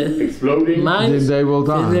exploding, mines, then they will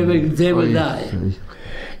die. They will die.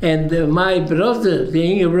 And my brother, the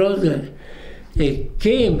younger brother,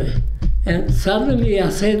 came, and suddenly I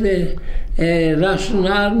said, a Russian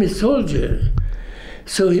army soldier.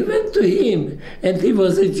 So he went to him, and he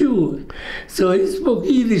was a Jew. So he spoke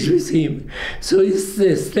Yiddish with him. So he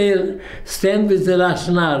stand with the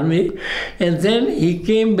Russian army, and then he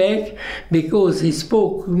came back because he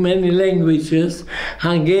spoke many languages,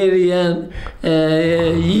 Hungarian,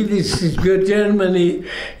 Yiddish, Germany,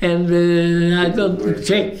 and I don't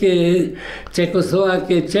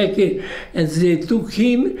Czechoslovakia, Czech, and they took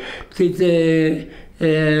him to the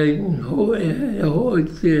called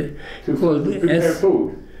prepare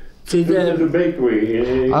food. To the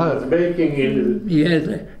bakery. Baking in. Yes,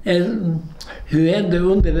 hur hände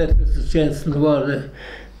underrättelsetjänsten var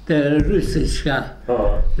det ryska.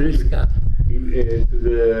 Ryska. To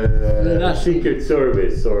the secret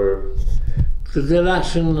service or. To the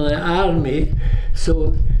Russian army.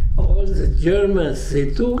 So all the Germans they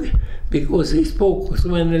took. Because he spoke so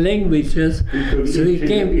many languages, so he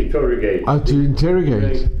came. Interrogate. To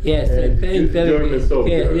interrogate. Yes,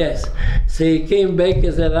 interrogate. Yes, so he came back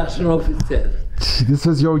as a Russian officer. This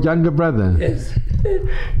was your younger brother. Yes,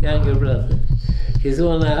 younger brother. He's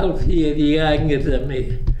 1.5 years younger than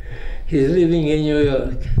me. He's living in New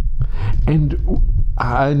York. And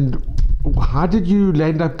how did you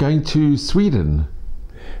end up going to Sweden?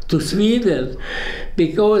 To Sweden,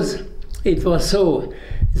 because it was so.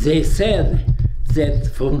 They said that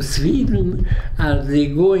from Sweden are they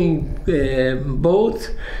going boat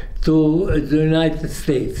to the United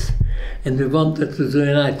States, and we wanted to the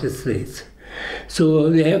United States. So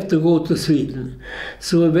we have to go to Sweden.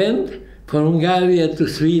 So we went from Hungary to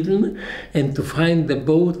Sweden and to find the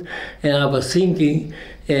boat, and I was thinking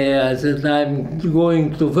that I'm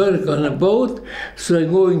going to work on a boat, so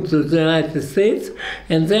I'm going to the United States,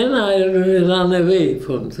 and then I ran away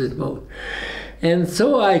from this boat. And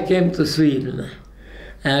so I came to Sweden.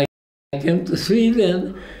 I came to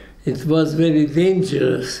Sweden. It was very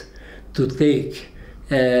dangerous to take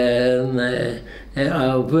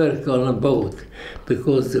work on a boat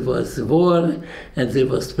because there was war and they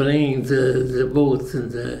were spraying the boats in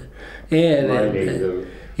the air.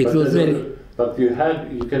 It was very. But you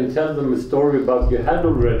can tell them a story about you had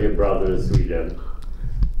already a brother in Sweden.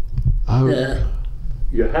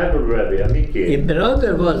 You had already a Mickey.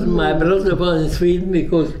 My brother was in Sweden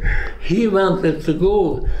because he wanted to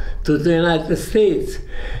go to the United States.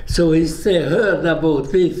 So he heard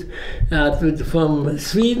about this from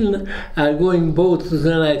Sweden going both to the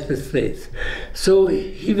United States. So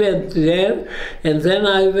he went there, and then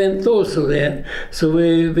I went also there. So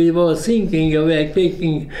we were thinking of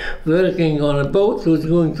working on a boat who's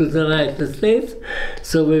going to the United States.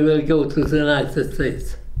 So we will go to the United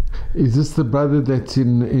States. Is this the brother that's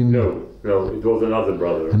in? No, it was another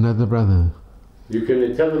brother. Another brother. You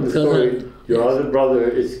can tell them the story. Your other brother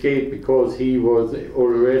escaped because he was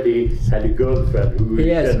already had a girlfriend who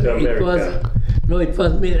sent to America. It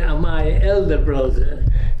was me, my elder brother.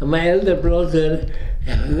 My elder brother,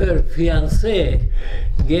 her fiancé,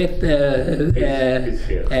 get a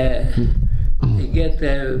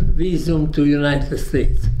visum to United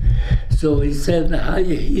States. So he said to her,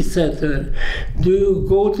 do you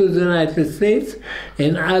go to the United States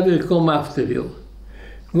and I will come after you.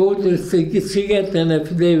 She get an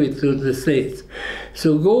affidavit to the States.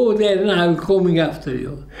 So go there and I'm coming after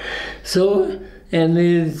you. So, and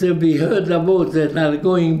we heard about that are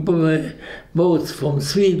going boats from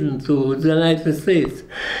Sweden to the United States.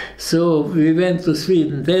 So we went to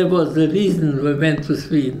Sweden. That was the reason we went to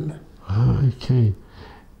Sweden. Okay.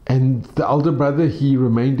 And the older brother, he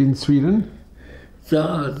remained in Sweden?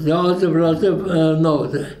 The older brother, no,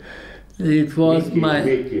 it was my...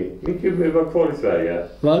 Mickey var kvar i Sverige.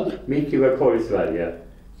 What? Mickey var kvar i Sverige.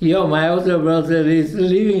 Yeah, my older brother is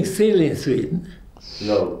living still in Sweden.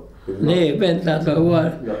 No. Nej, vänta,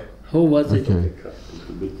 No. who was it? Okay.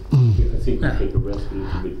 I think we take a rest a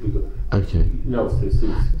little bit because Okay. no,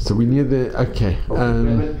 So we near the... Okay.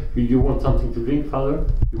 you want something to drink, Father?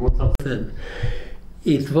 You want something?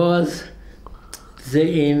 It was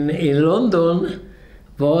in London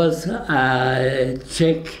was a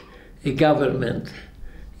Czech government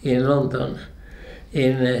in London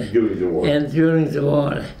During the war. and during the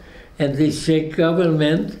war, and the Czech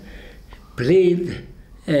government paid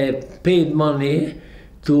money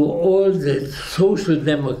to all the social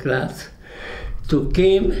democrats to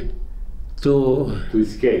came to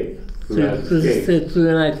escape. to the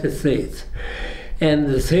United States. And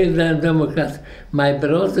the Social Democrats, my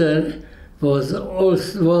brother was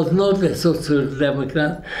not a Social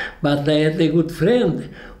Democrat, but I had a good friend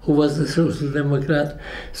who was a Social Democrat,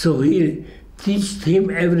 so he taught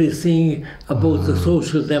him everything about the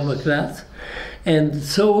Social Democrats. And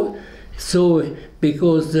so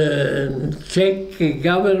because the Czech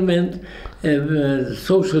government,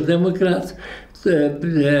 Social Democrats,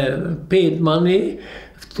 paid money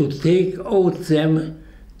to take out them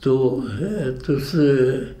to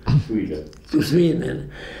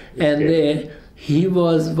Sweden. And he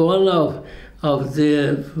was one of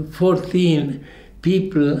the 14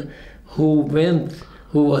 people who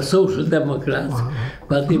were Social Democrats,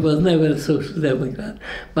 but he was never a Social Democrat.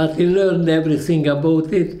 But he learned everything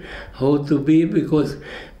about it, how to be, because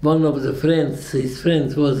one of his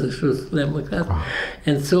friends was a Social Democrat.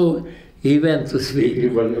 And so he went to Sweden. He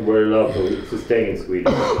were allowed to stay in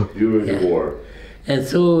Sweden during the war. And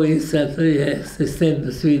so he said, yes, he stayed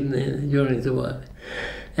in Sweden during the war.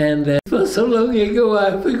 And it was so long ago,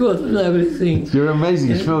 I've forgotten everything. You're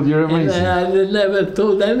amazing, Shmuel, you're amazing. And I never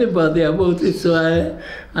told anybody about it, so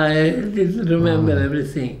I didn't remember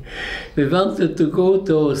everything. We wanted to go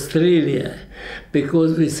to Australia,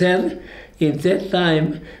 because we said in that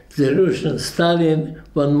time the Russian Stalin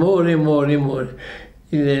want more and more and more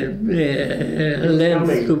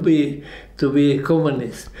lands to be a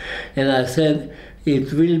communist. And I said,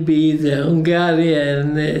 it will be the Hungary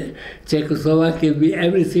and Czechoslovakia,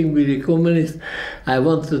 everything will be communist. I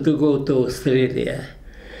wanted to go to Australia.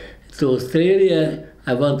 To Australia,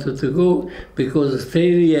 I wanted to go because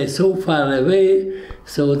Australia is so far away.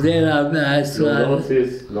 So there no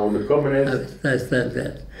Nazis, no communists. I said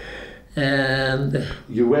that. And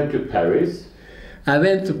you went to Paris. I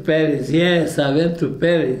went to Paris, yes, I went to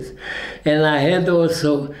Paris. And I had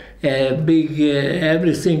also a big,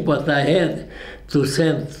 everything what I had to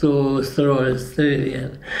send to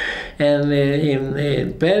Australia. And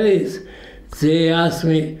in Paris, they asked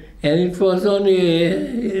me, and it was only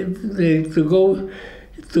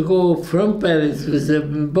to go from Paris with a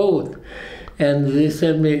boat. And they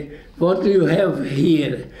said me, what do you have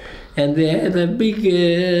here? And they had a big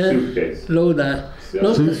suitcase. loader,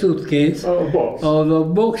 not a suitcase, a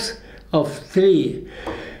box of 3.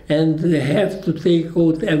 And they have to take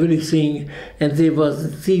out everything, and they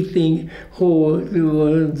was thinking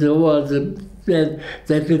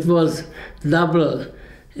that it was double,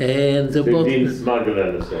 and the They boat. didn't smuggle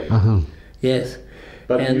anything. Yes.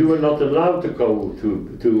 But you were not allowed to go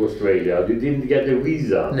to Australia. You didn't get a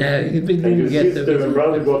visa. No, we didn't and your get sister and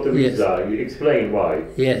brother got a Yes. visa. You explain why.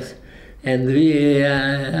 Yes, and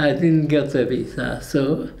I didn't get a visa,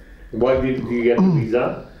 so Why didn't you get a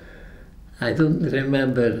visa? I don't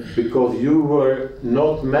remember. Because you were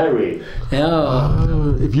not married.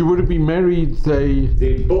 Oh, If you were to be married,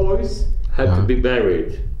 The boys had to be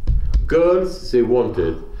married. Girls, they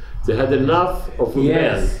wanted. They had enough of a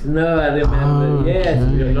yes, no, I remember. Yes,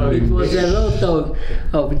 You know, it was a lot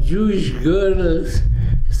of Jewish girls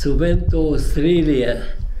who went to Australia,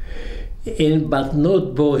 but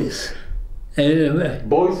not boys.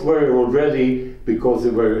 Boys were already, because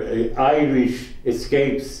they were Irish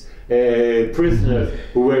escapes, prisoners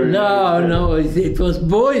who were... No, it was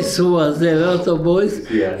boys who was a lot of boys,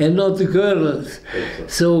 Yeah. and not girls. Exactly.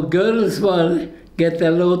 So girls were get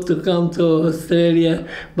allowed to come to Australia,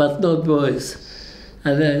 but not boys.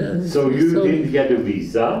 And, So you didn't get a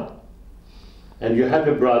visa, and you had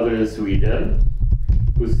a brother in Sweden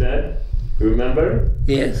who said, remember?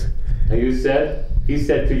 Yes. And he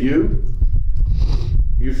said to you,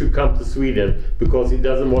 you should come to Sweden because he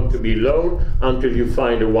doesn't want to be alone until you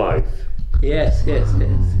find a wife. Yes. No,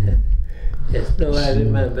 I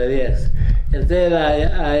remember, yes. And then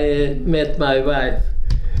I met my wife.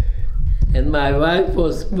 And my wife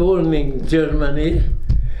was born in Germany,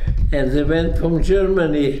 and they went from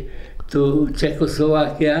Germany to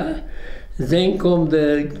Czechoslovakia. Then come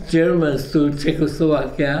the Germans to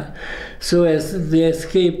Czechoslovakia, so as they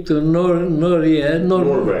escaped to Norway, and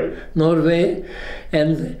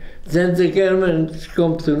then the Germans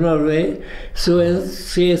come to Norway, so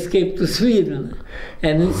as she escaped to Sweden,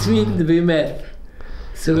 and in Sweden we met.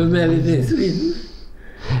 So we married in Sweden.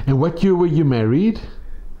 And what year were you married?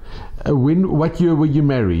 What year were you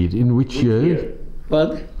married? In which year?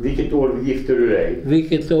 What? Vilket år gifte du dig?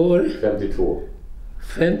 Vilket år? 52.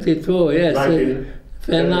 52, yes.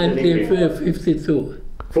 1952.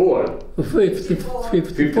 54.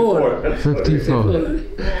 54.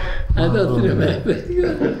 I don't remember.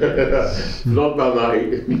 Förlåt mamma.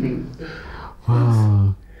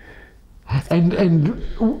 Wow. And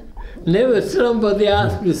Never somebody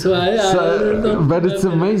asked me, so I don't but it's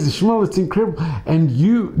remember. amazing, Shmuel, it's incredible. And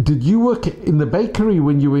did you work in the bakery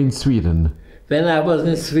when you were in Sweden? When I was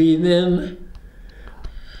in Sweden,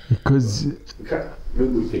 Because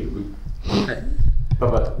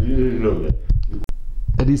Papa, lugn.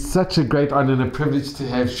 it is such a great honor and a privilege to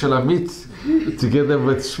have Shulamit together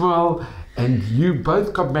with Shmuel, and you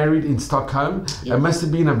both got married in Stockholm. It must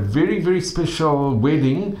have been a very, very special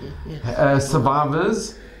wedding.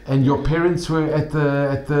 Survivors, and your parents were at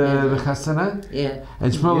the chasana. Yeah.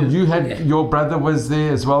 And Shmuel, you had your brother was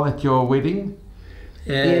there as well at your wedding.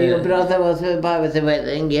 Yeah, your brother was by with the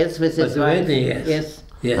wedding, yes, with his the wife. wedding, yes. Yes.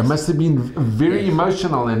 Yes. It must have been very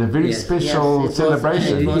emotional and a very Yes. special Yes, it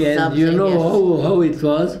celebration. was Yeah, something, you know yes. how it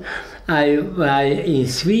was. In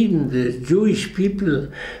Sweden, the Jewish people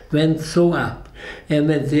went so up, and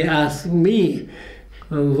when they asked me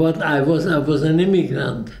what I was an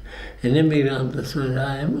immigrant. An immigrant, I said,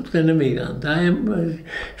 I am not an immigrant, I am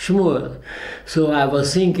Shmuel. So I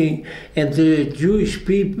was thinking, and the Jewish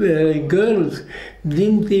people, girls,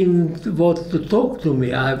 didn't even want to talk to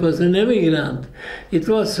me. I was an immigrant. It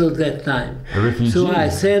was so that time. A refugee. So I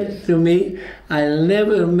said to me, I'll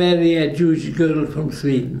never marry a Jewish girl from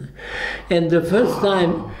Sweden. And the first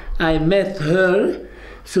time I met her,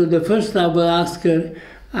 so the first time I asked her,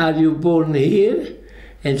 are you born here?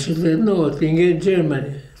 And she said, no, I think in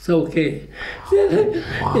Germany. It's okay.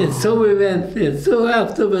 And so we went, and so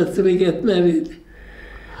afterwards we get married.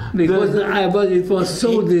 Because it was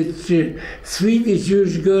so that Swedish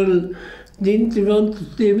Jewish girl didn't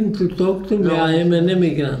want even to talk to me. No. I am an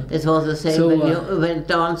immigrant. It was the same So, when you went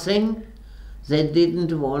dancing. They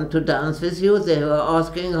didn't want to dance with you. They were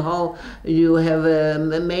asking how you have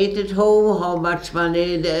made it home, how much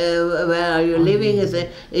money, where are you living.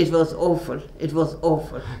 It was awful. It was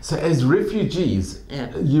awful. So as refugees,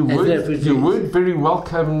 Yeah. you refugees. weren't very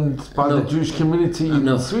welcomed by the No. Jewish community in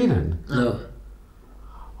No. Sweden. No.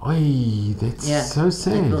 Oy, that's Yeah. so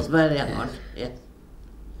sad. It was very hard. Yes.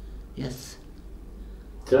 Yes.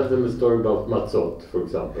 Tell them a story about Matzot, for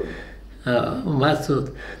example.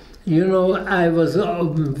 Matsut. You know, I wanted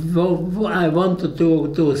to go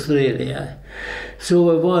to Australia.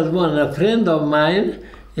 So it was a friend of mine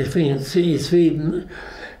in Sweden.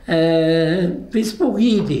 We spoke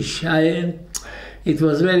Yiddish. It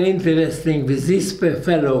was very interesting with this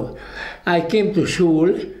fellow. I came to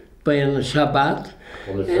shul by Shabbat,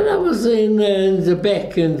 and I was in the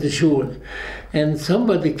back in the shul. And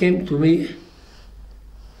somebody came to me,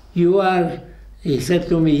 he said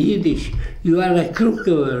to me Yiddish, you are a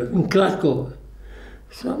Krakower in Krakow.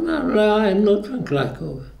 So no, I'm not from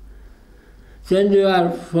Krakow. Then you are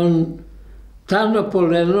from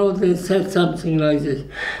Tarnopol, and they said something like this.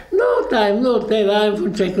 No, I'm not there, I'm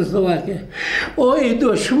from Czechoslovakia. Oh, it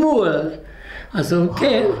was Shmuel. I said,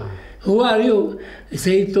 okay, who are you? So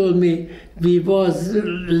he told me, we was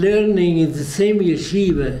learning in the same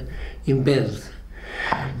yeshiva in Belz.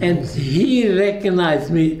 And he recognized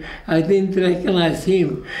me. I didn't recognize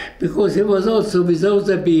him because he was also without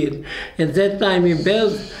a beard. At that time in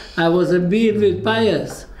Belz, I was a beard with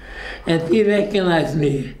bias, and he recognized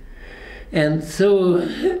me. And so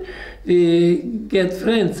we get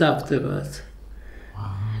friends afterwards.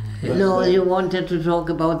 No, you wanted to talk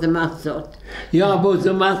about the Matzot. Yeah, about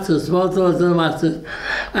the masters. What was the masters?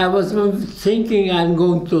 I was thinking I'm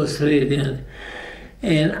going to Australia,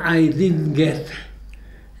 and I didn't get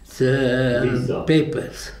the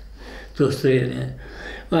papers to Australia.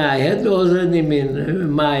 Well, I had already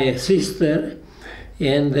my sister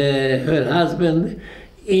and her husband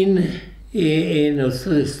in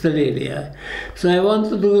Australia. So I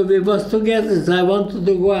wanted to, we was together, so I wanted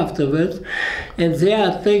to go afterwards. And they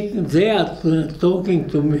are talking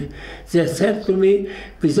to me. They said to me,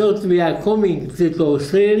 without we are coming to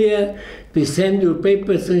Australia, we send you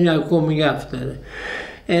papers and you are coming after.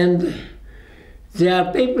 And there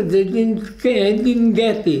are papers, I didn't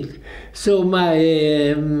get it. So my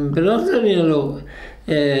brother-in-law,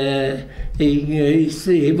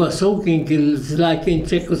 he was thinking it's like in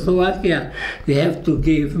Czechoslovakia, they have to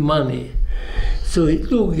give money. So he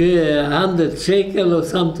took 100 shekel or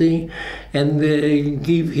something and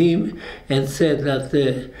give him and said that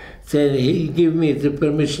said he give me the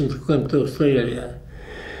permission to come to Australia.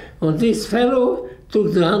 And this fellow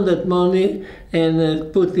took the 100 money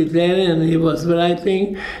and put it there, and he was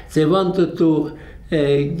writing. They wanted to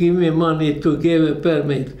give me money to give a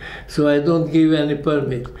permit, so I don't give any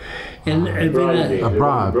permit. And A bribe.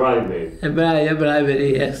 a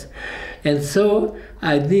bribery, yes. And so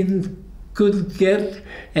I couldn't get,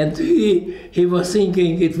 and he was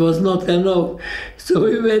thinking it was not enough. So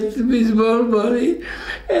he went with more money,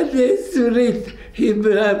 and he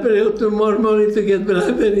brought more money to get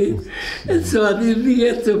bribery. And so I didn't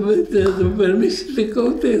get the permission to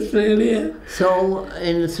go to Australia. So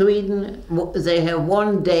in Sweden, they have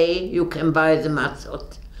one day you can buy the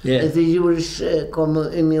matzot. Yes. The Jewish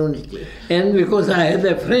community. And because I had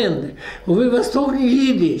a friend who was talking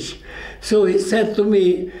Yiddish, so he said to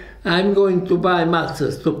me, I'm going to buy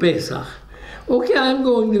matzahs to Pesach. Okay, I'm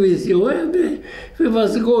going with you. And we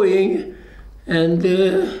was going, and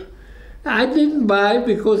I didn't buy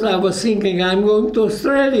because I was thinking I'm going to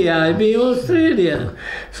Australia, I'll be in Australia.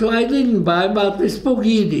 So I didn't buy, but we spoke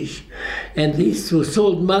Yiddish. And this who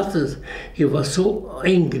sold matzahs, he was so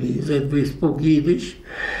angry that we spoke Yiddish.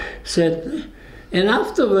 Said, and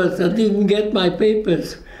afterwards I didn't get my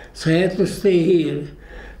papers, so I had to stay here.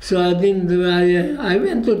 So I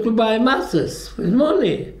went to buy matzahs with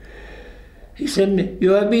money. He said,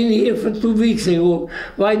 you have been here for 2 weeks ago,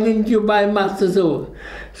 why didn't you buy matzahs over?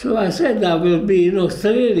 So I said, I will be in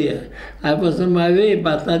Australia. I was on my way,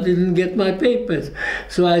 but I didn't get my papers.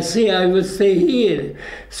 So I say I will stay here,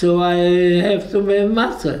 so I have to buy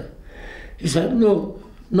matzah. He said, no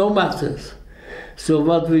matzahs. So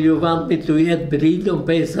what will you want me to eat, bread on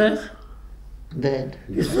Pesach? Bread.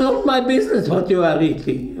 It's not my business what you are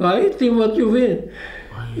eating. You are eating what you will.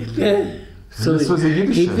 Yeah. So this was a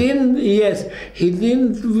Yiddish he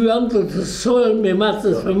didn't want to sell me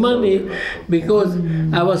matzahs for money because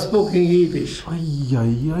I was speaking Yiddish. Yeah.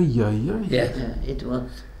 Yes. Yeah,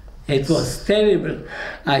 It was terrible.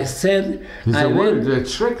 I said, There's I a word, went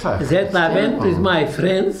schrecklich. I went with my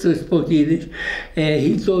friends who spoke Yiddish, and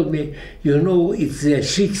he told me, you know, it's a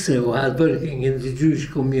shiksa who are working in the Jewish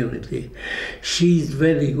community. She's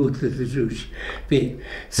very good with the Jewish people.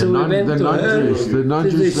 So we went to her, to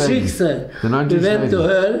the shiksa. We went to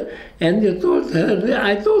her, and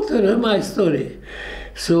I told her my story.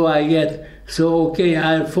 So okay,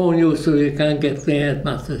 I'll phone you so you can get the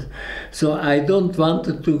headmasters. So I don't want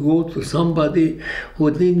to go to somebody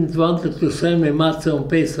who didn't want to sell me matzah on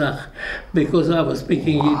Pesach because I was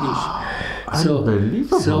speaking Yiddish.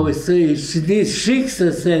 Unbelievable. So this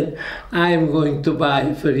shiksa said, I'm going to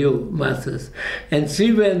buy for you matzahs. And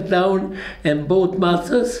she went down and bought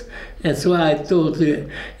matzahs. And so I told her,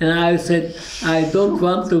 and I said, I don't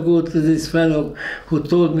want to go to this fellow who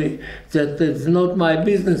told me that it's not my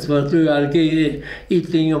business what you are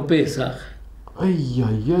eating on Pesach.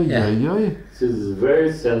 This is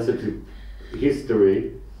very sensitive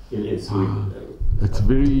history in Sweden. It's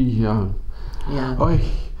very young. Yeah.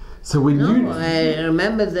 So when I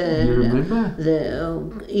remember the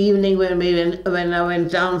evening when I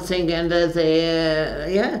went dancing and they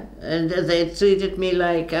treated me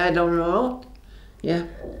like I don't know. Yeah.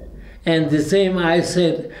 And the same I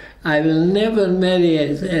said, I will never marry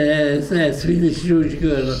a Swedish Jewish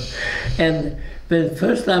girl. And when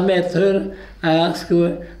first I met her, I asked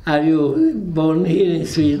her, are you born here in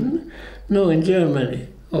Sweden? No, in Germany.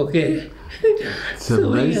 Okay. It's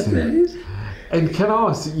amazing. And can I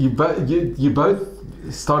ask, you both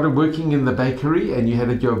started working in the bakery, and you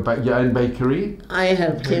had your own bakery? I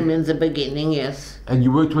helped him in the beginning, yes. And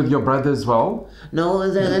you worked with your brother as well? No,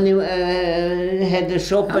 then he had a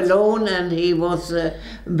shop alone, and he was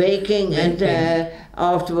baking, and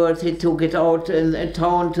afterwards he took it out in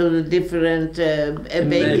town to the different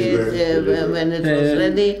bakers when it was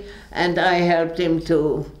ready, and I helped him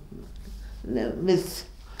with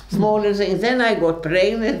smaller things. Then I got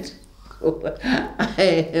pregnant.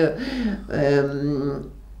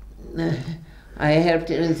 I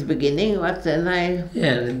helped in the beginning, but then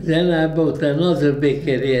then I bought another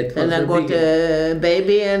bakery. Then I got a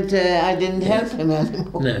baby, and I didn't help him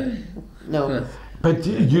anymore. No. But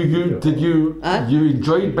you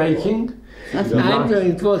enjoyed baking?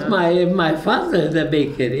 It was my father the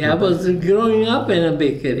bakery. I was growing up in a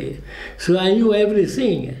bakery, so I knew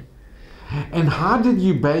everything. And how did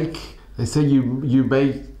you bake? They say you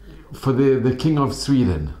baked for the King of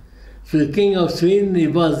Sweden. the King of Sweden,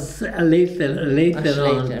 it was later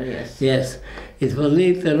on. Yes. Yes, it was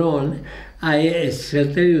later on. I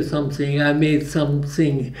shall tell you something. I made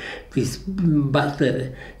something with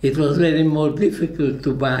butter. It was very more difficult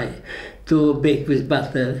to bake with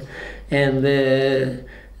butter, and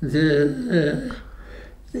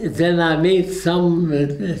then I made some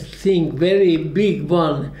thing very big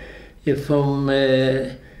one from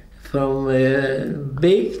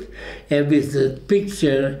baked, and with the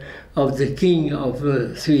picture of the King of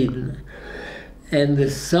Sweden,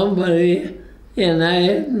 and somebody. And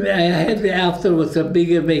I had afterwards a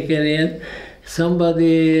bigger bakery, and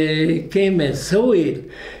somebody came and saw it.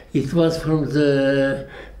 It was from the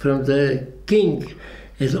king.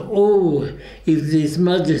 And said, oh, if His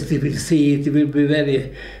Majesty will see it, he will be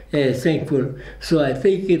very thankful. So I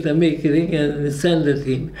take it and make it and send it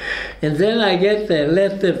him. And then I get a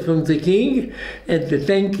letter from the king and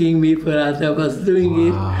thanking me for that I was doing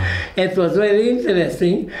it. It was very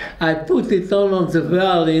interesting. I put it on the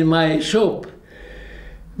wall in my shop.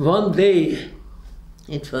 One day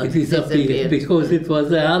it disappeared because it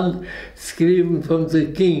was a hand scriven from the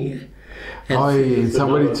king. And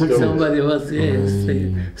somebody took it. Somebody was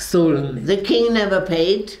stolen. The king never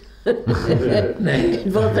paid.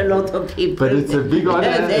 It was a lot of people. But it's a big honor.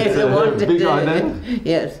 It's a big honor.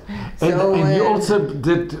 Yes. And you also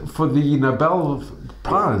did for the Nobel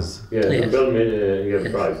Prize. Yeah, Yes. Nobel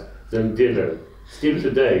Prize. Then dinner. Still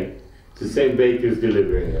today, the same baker is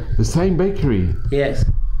delivering it. The same bakery. Yes.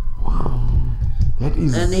 Wow. That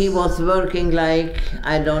is. And he was working like,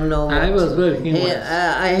 I don't know what. I was working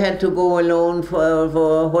I had to go alone for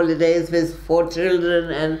holidays with 4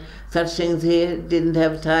 children and such things. He didn't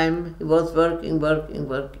have time. He was working.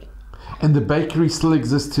 And the bakery still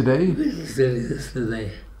exists today? Still exists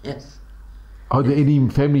today. Yes. Are there any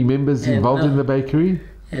family members And involved in the bakery?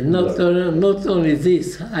 And not only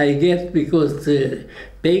this, I get, because the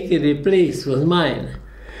bakery place was mine,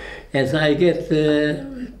 and I get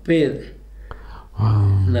paid.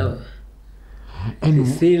 Wow. No. And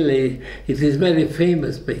Still, it is very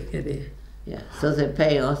famous bakery. Yeah. So they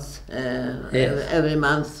pay us every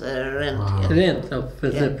month rent. Wow. Yeah. Rent of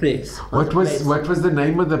the place. what was the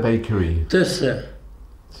name of the bakery? Tösse.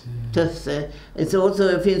 It's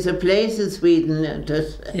also it's a place in Sweden.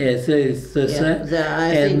 Yes, it's Tösse.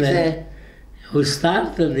 Yeah, Who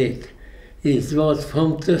started it was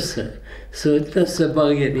from Tösse. So Tösse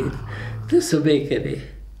Bageri, Tösse Bakery.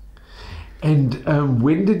 And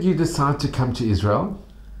when did you decide to come to Israel?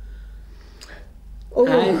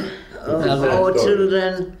 Our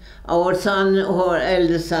children, our son, our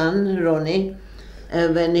eldest son, Ronnie,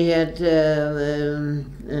 when he had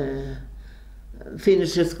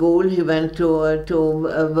finished school, he went to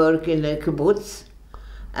work in a kibbutz,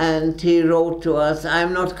 and he wrote to us,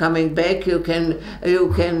 "I'm not coming back. You can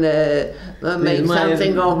make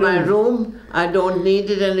something of my room. I don't need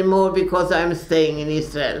it anymore because I'm staying in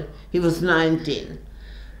Israel." He was 19.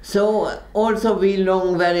 So also we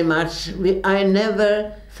long very much. I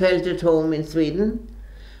never felt at home in Sweden,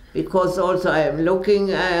 because also I am looking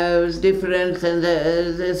different than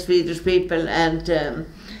the Swedish people, and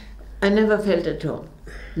I never felt at home.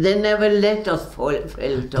 They never let us feel at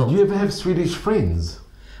home. Did you ever have Swedish friends?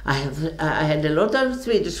 I had a lot of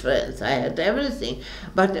Swedish friends. I had everything,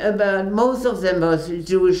 but most of them was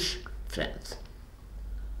Jewish friends.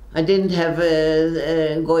 I didn't have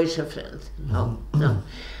Goyish friends. No.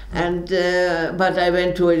 And but I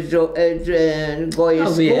went to a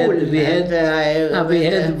Goyish school. We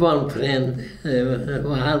had one friend,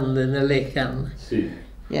 han den läkaren.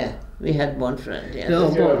 Yeah, we had one friend. Yes. No,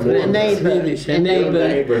 one friend, a neighbor. Swedish, a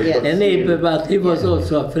neighbor, Yes. a neighbor, but he was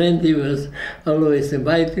also a friend. He was always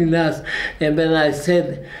inviting us. And when I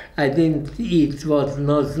said I didn't eat what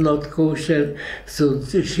was not kosher, so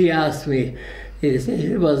she asked me. She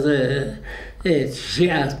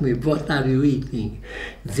asked me, "What are you eating?"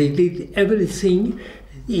 They did everything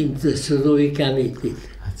so we can eat it.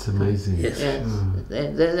 That's amazing. Yes. Yes.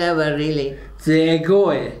 They were really. They go,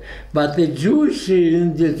 but the Jewish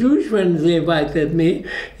when they invited me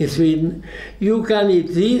in Sweden, you can eat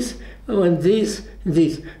this and this.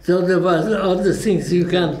 So there was other things you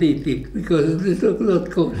can't eat it because it's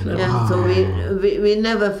not kosher. Yeah, so we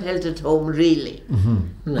never felt at home really. Mm-hmm.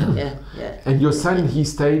 No. Yeah. And your son, he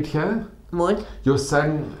stayed here? What? Your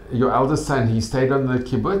son, your eldest son, he stayed on the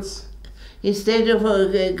kibbutz? He stayed for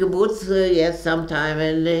kibbutz, yes, sometime,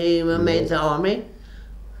 and he made the army.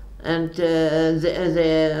 And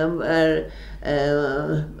they were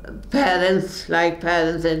parents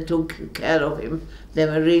and took care of him. They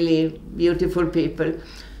were really beautiful people.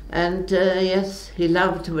 And yes, he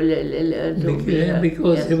loved to be here.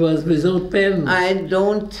 Because Yes. he was without parents. I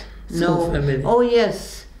don't No. family. Oh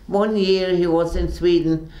yes. 1 year he was in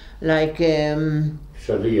Sweden, like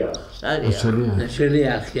Sharia. Australia.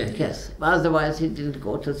 Shaliach, yeah. Yes. Otherwise he didn't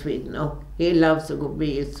go to Sweden. No. He loves to go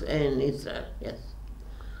be in Israel. Yes.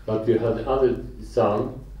 But you had other son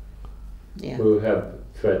Yeah. who have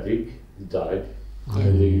tragic, died,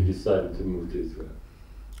 and then you decided to move to Israel.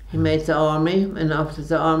 He made the army, and after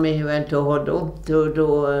the army he went to Hodo to do.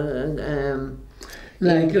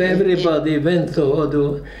 Like everybody went to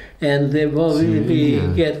Hodu, and we yeah.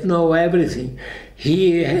 get know everything.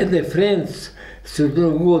 He had the friends to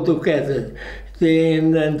go together.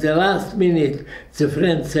 Then in the last minute, the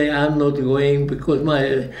friends say, I'm not going because my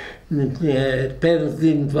parents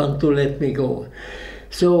didn't want to let me go.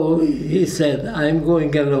 So he said, I'm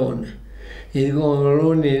going alone. He's going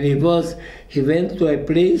alone, and he went to a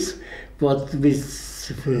place what with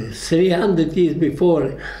 300 years before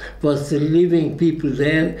was living people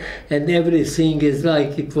there, and everything is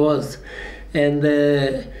like it was. And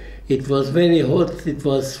it was very hot, it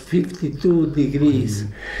was 52 degrees.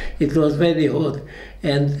 It was very hot.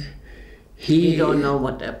 And We don't know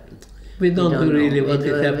what happened. we don't know really what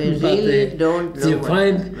it happened, but don't know they what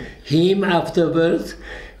find happened. him afterwards,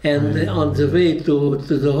 and on the way to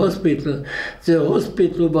the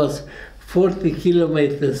hospital was 40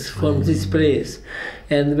 kilometers from this place,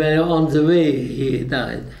 and when on the way he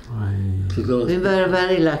died. To the We hospital. were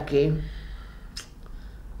very lucky.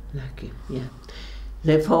 Lucky, yeah.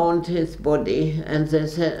 They found his body, and they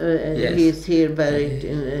said Yes. he's here buried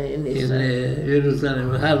in In Israel. Jerusalem,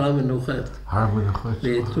 Har HaMenuchat.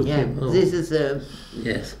 They took Yeah, him home. this is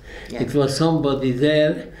Yes, Yeah. it was somebody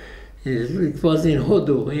there. It was in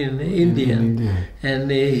Hodu, in India, and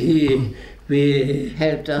we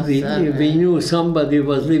helped us. we knew somebody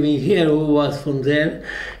was living here who was from there,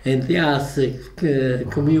 and they asked the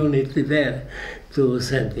community there to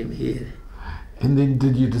send him here. And then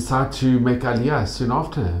did you decide to make Aliyah soon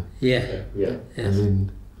after? Yeah, Yeah. And yes,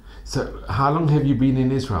 then, so how long have you been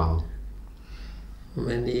in Israel?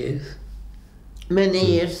 many years. Many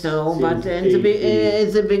years now, but Since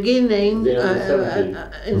in the beginning, They are the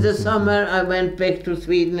in the summer, I went back to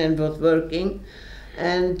Sweden and was working,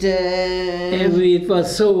 and And it was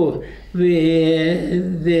so,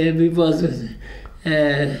 we was,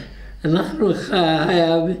 אנחנו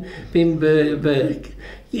חייבים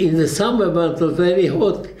in the summer, but it was very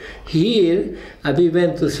hot here, we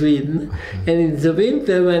went to Sweden, and in the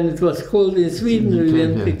winter, when it was cold in Sweden,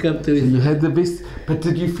 we come to So you Israel. had the best, but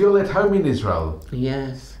did you feel at home in Israel?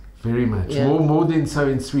 yes, Very much. Yeah. More than so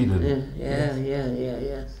in Sweden.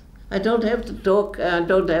 yes. I don't have to talk. I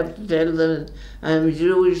don't have to tell them I'm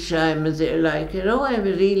Jewish. I'm like I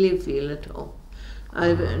really feel at home. I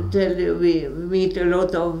tell you, we meet a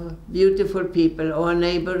lot of beautiful people. Our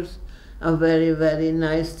neighbors are very, very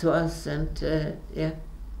nice to us, and yeah.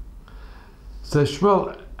 So Shmuel,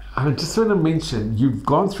 I just want to mention, you've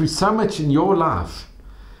gone through so much in your life.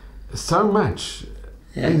 So much.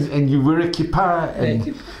 Yes. And you wear a kippah, and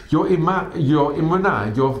Kippah. your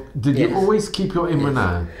emunah, did you Yes. always keep your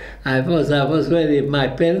emunah? I was my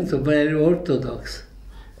parents were very Orthodox.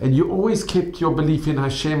 And you always kept your belief in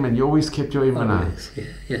Hashem, and you always kept your emunah. Always, yeah,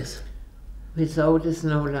 yes. Without is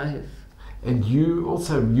no life. And you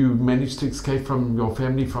managed to escape from your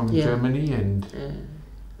family from Yeah. Germany, and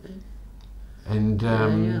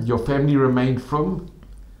Yeah. your family remained from?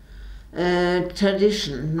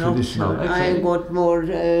 Tradition. Not Traditional, okay. I got more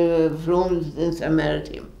from since I married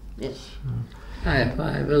him. Yes.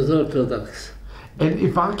 I was Orthodox. And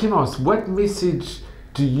if I can ask, what message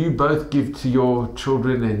do you both give to your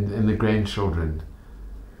children and the grandchildren?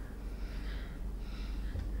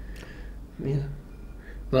 Yeah.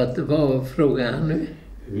 Vad var frågan nu?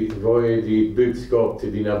 Vad är ditt budskap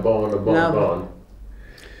till dina barn och barnbarn?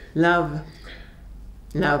 Love.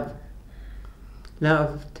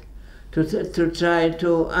 To try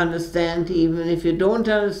to understand, even if you don't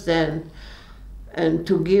understand, and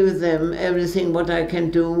to give them everything what I can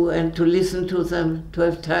do, and to listen to them, to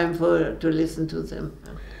have time to listen to them.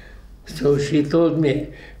 So she told me,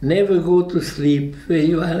 never go to sleep when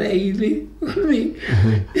you are angry with me.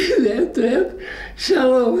 You have to have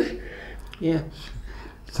shalom. Yeah,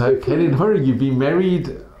 So, Karen Hori, you've been married.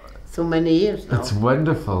 so many years now. It's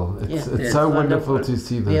wonderful. It's Yeah. it's Yes, so wonderful wonderful. to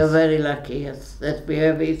see We are this. very lucky, yes, that we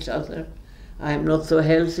have each other. I'm not so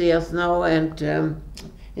healthy as now, and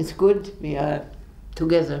it's good we are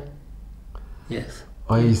together. Yes.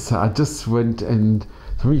 I just went and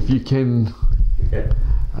if you can, Yeah.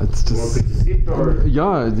 it's You want me just to sit or?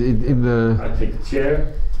 yeah. In the I take the chair.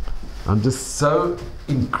 I'm just so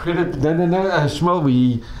incredible. No.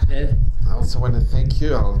 Shmuel, I also want to thank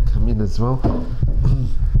you. I'll come in as well.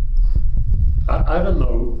 I don't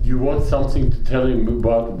know. You want something to tell him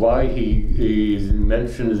about why he is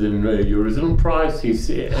mentioned in the Jerusalem Prize? His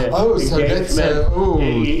engagement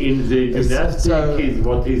in the gymnastics,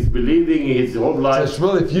 what he's believing his whole life. So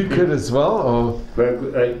Shmuel, if you could as well, or?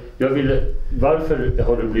 Varför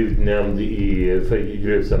har du blivit nämnd för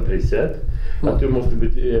Jerusalempriset? Att du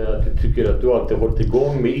tycker att du alltid hållit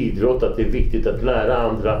igång med idrott, att det är viktigt att lära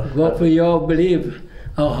andra. Varför jag blev?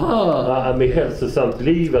 Aha. Med hälsosamt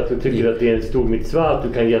liv, att du tycker att det är en stor mitzvah, att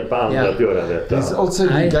du kan hjälpa andra att göra detta. There's also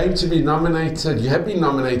you're going to be nominated, you have been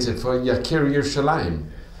nominated for Yakir Yerushalayim.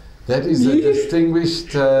 That is a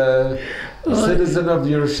distinguished citizen of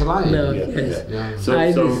Yerushalayim. No, yes. Yeah.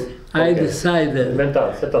 I decided.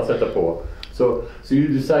 Vänta, sätta på. So you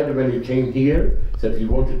decided when you came here that you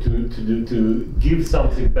wanted to give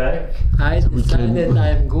something back. I decided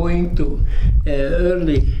I'm going to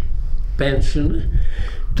early pension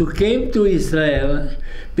to came to Israel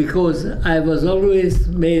because I was always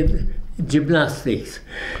made gymnastics,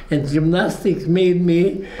 and gymnastics made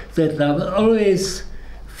me that I was always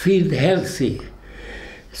feel healthy.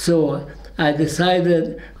 So I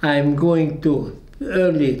decided I'm going to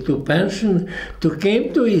early to pension to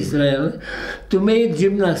came to Israel to make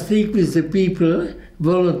gymnastics with the people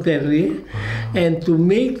voluntarily and to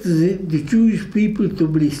make the Jewish people to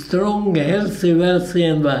be strong, healthy, wealthy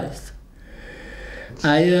and wise.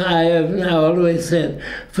 I always said,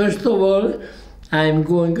 first of all, I'm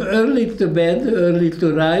going early to bed, early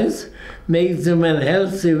to rise, make them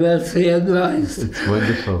healthy, wealthy and wise. It's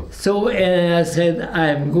wonderful. So I said,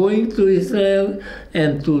 I'm going to Israel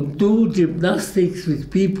and to do gymnastics with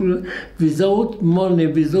people without money,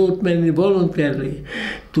 without money, voluntarily,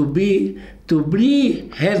 to be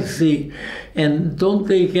healthy and don't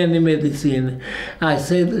take any medicine. I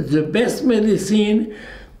said, the best medicine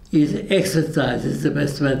is exercise, is the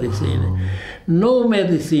best medicine. No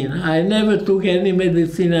medicine. I never took any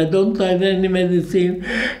medicine. I don't take any medicine.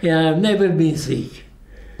 I've never been sick.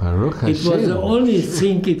 Baruch It Hashem. was the only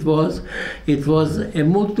thing it was a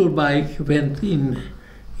motorbike went in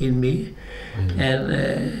me. And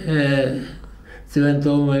they went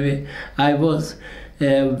over me. I was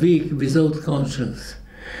weak, without conscience.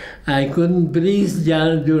 I couldn't breathe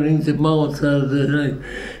during the month.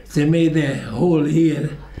 They made a hole here.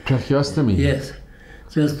 Tracheostomy. Yes,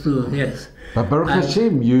 just to, yes. But Baruch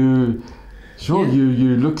Hashem, you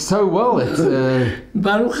look so well. It's,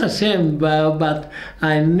 Baruch Hashem, but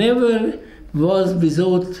I never was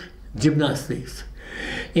without gymnastics.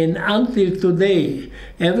 And until today,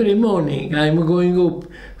 every morning, I'm going up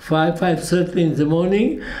 5:30 in the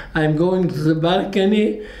morning, I'm going to the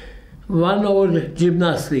balcony, 1 hour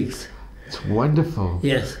gymnastics. It's wonderful.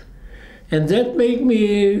 Yes. And that make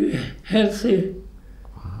me healthy.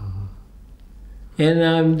 And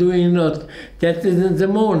I'm doing not, that is in the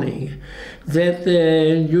morning. That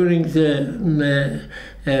during the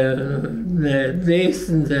days,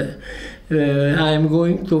 I'm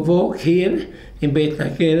going to walk here in Beit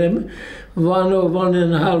HaKerem, 1 or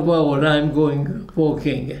 1.5 hours I'm going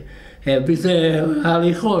walking. With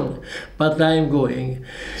Halichon, but I'm going.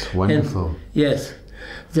 It's wonderful. And, yes.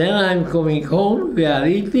 Then I'm coming home, we are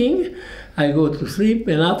eating, I go to sleep,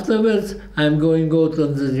 and afterwards I'm going to go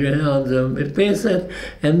on the Merpeset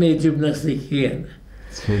and make gymnastics again.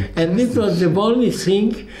 And this was the only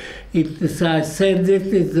thing, I said this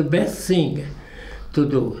is the best thing to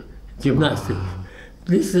do, gymnastics. Wow.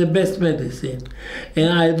 This is the best medicine.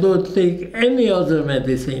 And I don't take any other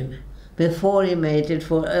medicine. Before he made it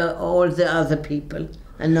for all the other people.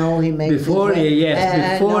 And now he makes before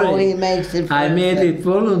it. Before he makes it. I made it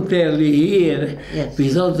voluntarily here, yes.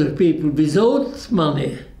 With other people, without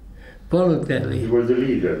money, voluntarily. You were the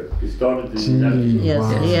leader. You started the Yes,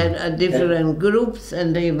 wow. he had different groups,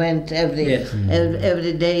 and he went every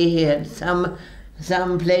day. He had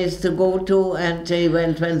some place to go to, and he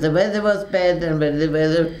went when the weather was bad and when the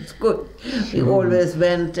weather was good. He always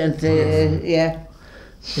went, and Yes.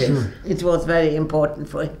 It was very important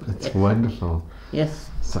for him. It's wonderful. Yes.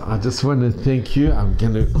 So I just want to thank you. I'm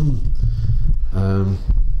going to...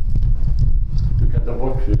 Du kan ta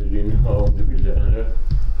bort din om du vill det.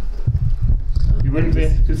 You will be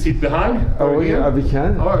to sit behind? Oh, yeah, we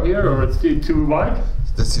can. Or here, or it's too wide?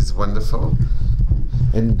 This is wonderful.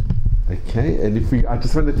 And okay, and I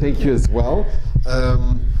just want to thank you as well.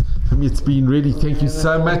 It's been really, thank you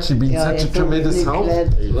so much. You've been such a tremendous help.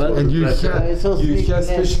 And you here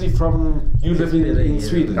especially from, you live in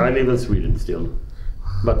Sweden. I live in Sweden still.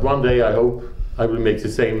 But one day I hope I will make the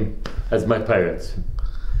same as my parents.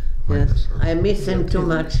 Yes, I miss him too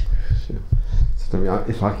much. Sure. So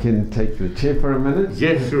if I can take your chair for a minute.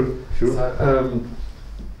 Yes, sure.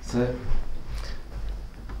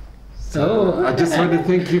 So I just want to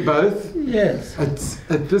thank you both. Yes.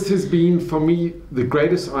 This has been for me the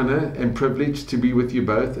greatest honor and privilege to be with you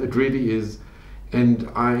both. It really is. And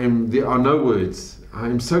there are no words. I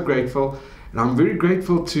am so grateful. And I'm very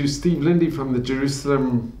grateful to Steve Lindy from the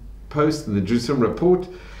Jerusalem Post and the Jerusalem Report.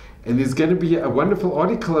 And there's going to be a wonderful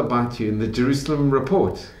article about you in the Jerusalem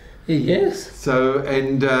Report. Yes. So,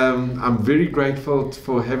 and I'm very grateful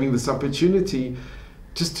for having this opportunity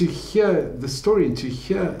just to hear the story and to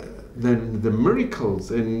hear the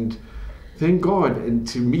miracles, and thank God, and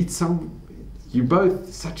to meet you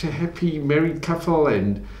both, such a happy married couple,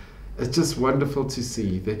 and it's just wonderful to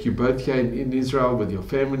see that you're both here in Israel with your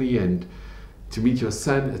family, and to meet your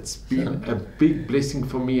son. It's been a big blessing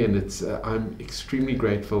for me, and I'm extremely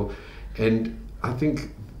grateful. And I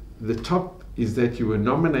think the top is that you were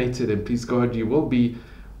nominated, and please God, you will be.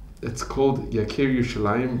 It's called Yakir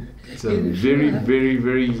Yerushalayim. It's a very, very,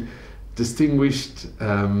 very distinguished.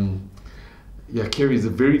 Yakir is a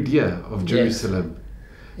very dear of Jerusalem.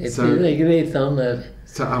 Yes. It is a great honor.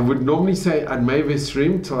 So I would normally say Admei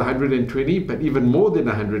Vesrim till 120, but even more than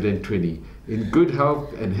 120, in good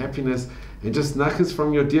health and happiness, and just nachas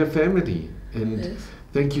from your dear family. And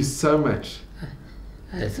thank you so much.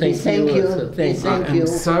 Thank you. I'm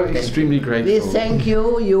so extremely grateful. We thank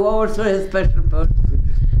you. You also a special person.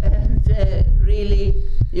 And really,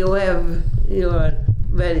 you are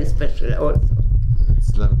very special also.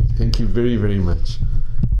 It's lovely. Thank you very, very much.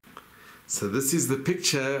 So this is the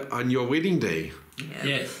picture on your wedding day.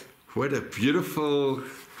 Yes. What a beautiful,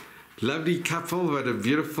 lovely couple. What a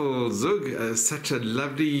beautiful zug. Such a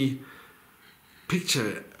lovely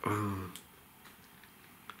picture. Oh.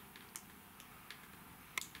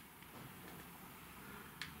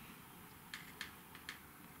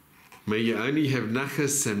 May you only have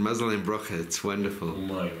nachas and mazel and bracha. It's wonderful.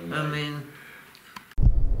 Amen.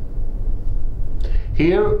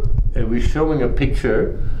 Here we're showing a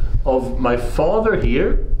picture of my father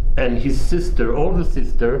here and his sister, older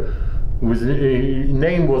sister, whose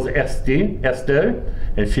name was Esther,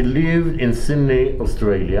 and she lived in Sydney,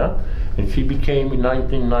 Australia, and she became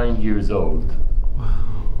 99 years old.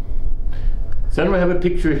 Wow. So then we have a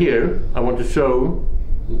picture here I want to show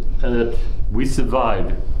that we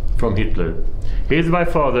survived from Hitler. Here's my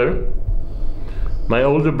father, my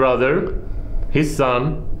older brother, his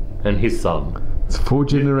son, and his son. It's 4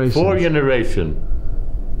 generations. 4 generations.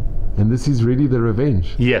 And this is really the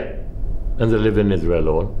revenge. Yeah. And they live in Israel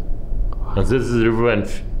all. Wow. And this is the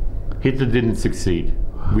revenge. Hitler didn't succeed.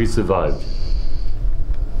 Wow. We survived.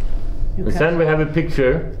 And then we have a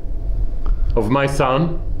picture of my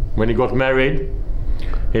son when he got married.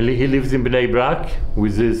 He lives in Bnei Brak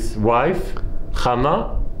with his wife,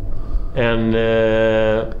 Chana. And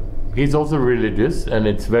he's also religious, and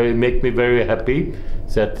it's make me very happy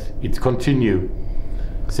that it continue.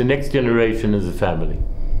 It's the next generation as a family.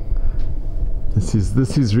 This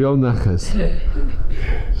is real nachas.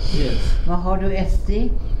 Yes. Vad har du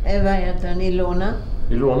Esti? Vad heter den? Ilona?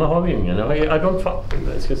 Ilona har vi ingen. I don't find.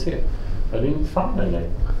 Jag ska se. Jag didn't find henne.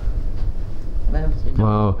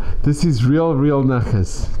 Wow, this is real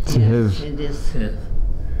nachas to have. It is. Yes.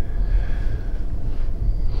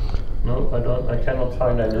 No, I cannot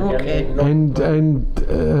find any. Okay. And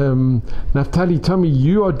Naftali, tell me,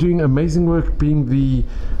 you are doing amazing work being the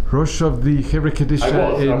Rosh of the Chevra Kadisha.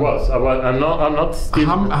 I was. I'm not still.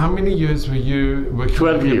 How many years were you working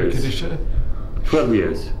 12 with years. Chevra Kadisha? 12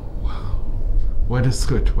 years. Wow. What a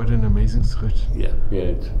schut. What an amazing schut. Yeah.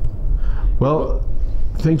 Well,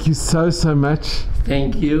 thank you so much.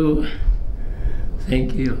 Thank you.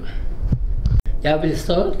 Jag vill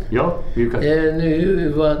starta. Ja, vi kan. Hur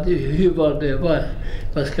var det?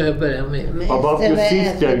 Vad ska jag börja med? About your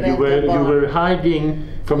sister, you were hiding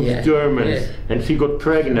from the Germans, and she got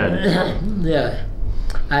pregnant. Yeah,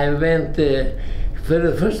 I went.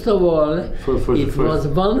 First of all, it was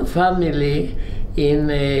one family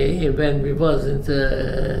when we was in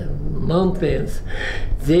the mountains.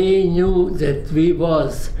 They knew that we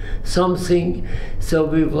was something, so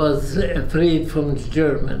we was afraid from the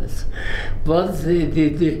Germans. What they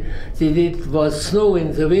did was snow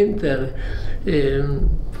in the winter,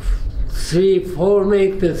 3-4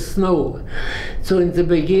 meters snow. So in the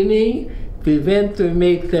beginning, we went to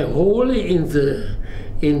make the hole in the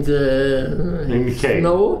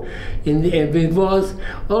snow, and it was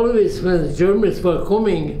always when the Germans were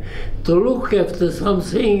coming to look after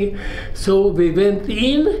something, so we went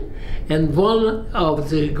in, and one of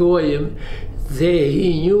the goyim,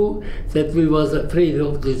 he knew that we was afraid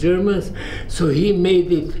of the Germans, so he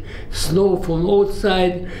made it snow from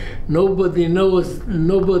outside. Nobody knows,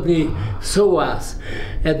 nobody saw us.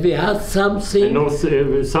 And we had something... And no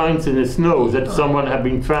signs in the snow that someone had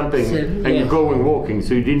been tramping and going walking,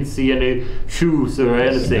 so you didn't see any shoes or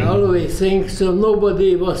anything. I always think so.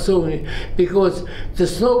 Nobody was showing, because the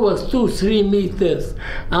snow was 2-3 meters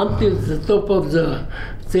until the top of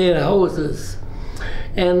their houses.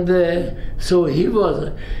 And so he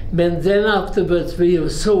was, but then afterwards we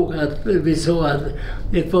saw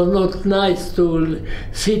it was not nice to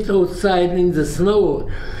sit outside in the snow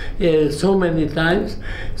so many times.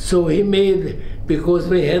 So he made, because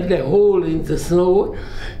we had a hole in the snow,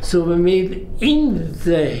 so we made in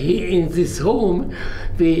this home,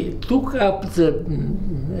 we took up the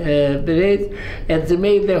bed and they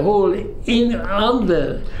made a hole in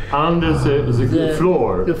under the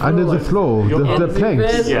floor. Under the floor, the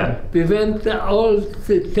planks. We went all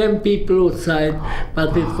the 10 people outside,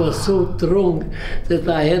 but it was so strong that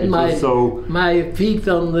I had my feet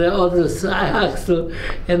on the other side axle,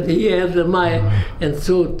 and he had and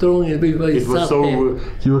so strong, and we were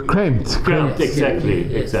You were cramped.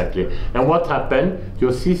 Exactly. And what happened?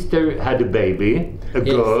 Your sister had a baby, a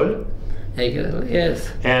girl. A girl, yes.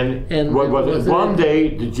 And one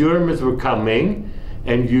day the Germans were coming,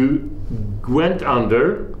 and you went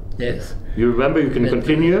under. Yes. You remember? You can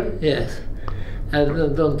continue. Yes. I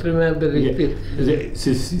don't remember it.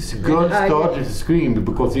 The girl started to scream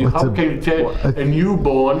because how can you tell a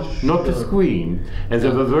newborn not to scream? And they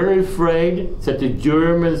were very afraid that the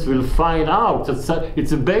Germans will find out that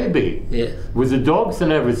it's a baby with the dogs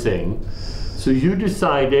and everything. So you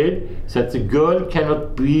decided that the girl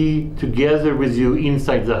cannot be together with you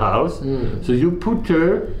inside the house. So you put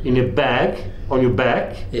her in a bag on your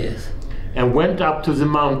back. Yes. And went up to the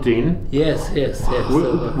mountain. Yes.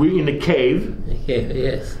 We're in a cave.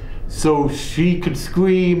 Yes. So she could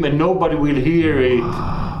scream and nobody will hear it.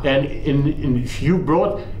 And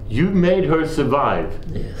you made her survive.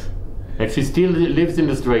 Yes. And she still lives in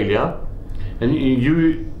Australia. And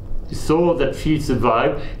you saw that she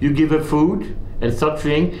survived. You give her food and such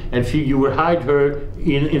thing, and you will hide her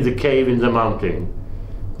in the cave in the mountain.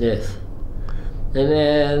 Yes.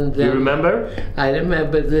 And you remember? I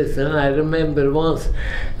remember this, and I remember once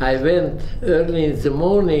I went early in the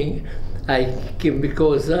morning.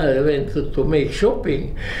 Because I went to make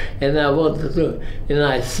shopping, and I wanted to, and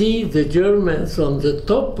I see the Germans on the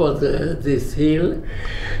top of this hill.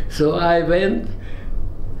 So I went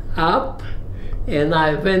up, and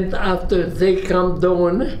I went after they come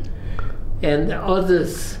down, and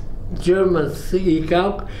others. Germans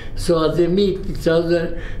come, so they meet each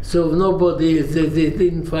other, so they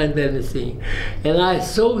didn't find anything. And I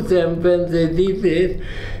saw them when they did it,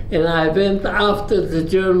 and I went after the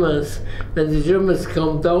Germans. When the Germans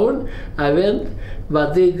come down, I went,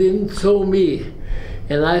 but they didn't saw me.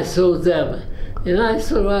 And I saw them, and I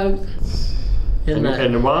survived.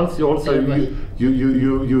 And once also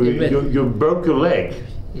you broke your leg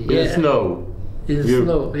in the snow.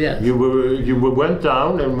 Snow, yes. You went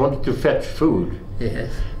down and wanted to fetch food.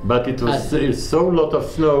 Yes. But it was so lot of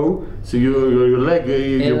snow, so your leg,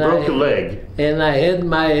 you broke your leg. And I had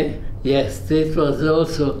this was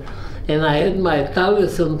also, and I had my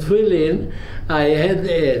talus and tefillin. I had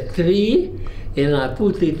a tree, and I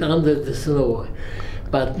put it under the snow.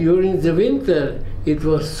 But during the winter, it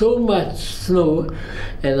was so much snow,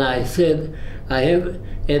 and I said,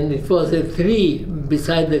 and it was a tree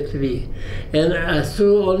beside the tree, and I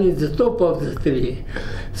saw only the top of the tree.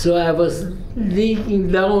 So I was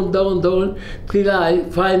digging down till I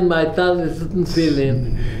find my talus and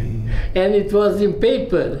tefillin. And it was in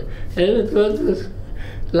paper, and it was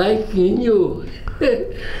like new.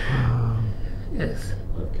 Yes.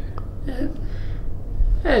 Okay.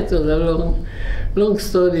 It was a long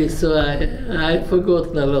story, so I've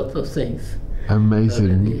forgotten a lot of things.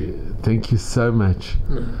 Amazing. Thank you so much.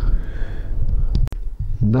 No.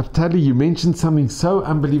 Naftali, you mentioned something so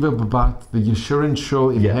unbelievable about the Yeshurun Shul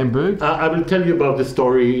in Hamburg. I will tell you about the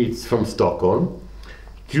story. It's from Stockholm.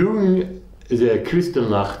 During the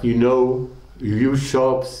Kristallnacht, huge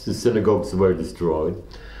shops, the synagogues were destroyed.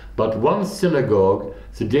 But one synagogue,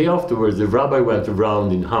 the day afterwards, the rabbi went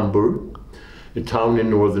around in Hamburg, a town in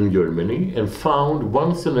northern Germany, and found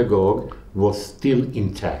one synagogue was still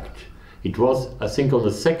intact. It was, I think, on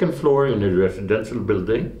the second floor in a residential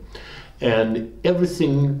building, and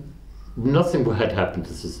nothing had happened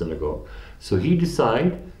to the synagogue. So he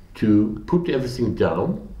decided to put everything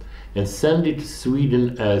down and send it to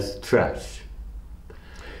Sweden as trash.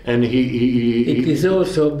 And It is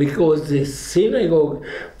also because the synagogue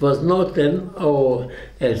was not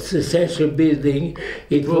a special building.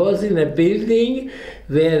 It was in a building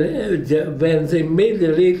where when they made the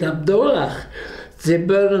late Abdullah, they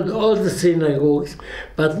burned all the synagogues,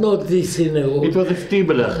 but not this synagogue. it was a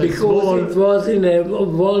Stiebelach. Because it was in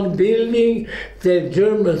one building, the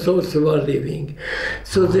Germans also were living.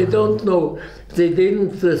 So they don't know, they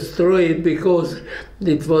didn't destroy it because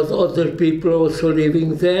it was other people also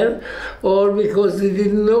living there, or because they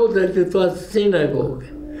didn't know that it was synagogue.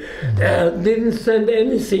 Didn't send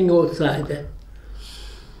anything outside.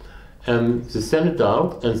 And they sent it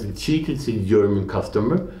out and they cheated the German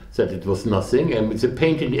customer, that it was nothing, and they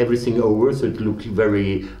painted everything over so it looked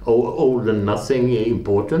very old and nothing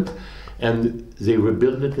important, and they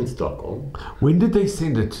rebuilt it in Stockholm. When did they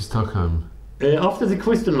send it to Stockholm? After the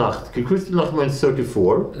Kristallnacht. The Kristallnacht went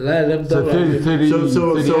 34. So 30,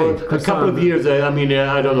 So 38, a couple of years,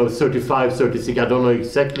 I don't know, 35, 36, I don't know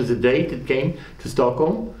exactly the date it came to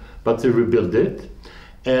Stockholm, but they rebuilt it.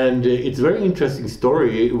 And it's a very interesting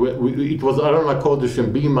story. It was Arana Kodesh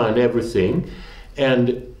and Bima and everything.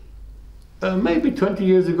 And maybe 20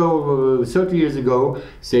 years ago, 30 years ago,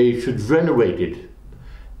 they should renovate it.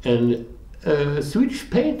 And a Swedish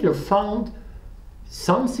painter found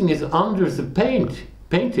something is under the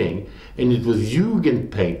painting, and it was Jugend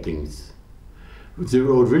paintings. The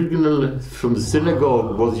original from the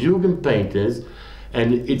synagogue was Jugend paintings,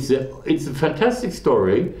 and it's a fantastic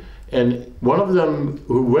story. And one of them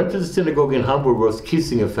who went to the synagogue in Hamburg was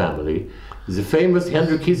Kissinger family. The famous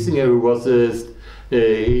Henry Kissinger, who was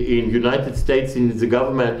in United States in the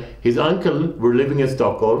government. His uncle were living in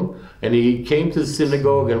Stockholm, and he came to the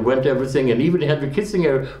synagogue and went to everything. And even Henry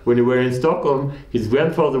Kissinger, when they were in Stockholm, his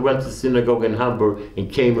grandfather went to the synagogue in Hamburg and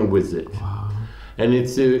came and visited. Wow. And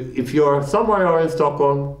it's if you're somewhere in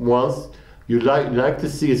Stockholm once, you like to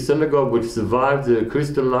see a synagogue which survived the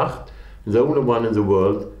Kristallnacht, the only one in the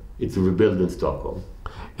world. It's rebuilt in Stockholm.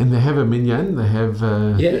 And they have a minyan, they have...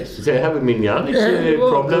 Yes. They have a minyan, it's a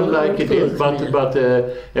problem like it is, but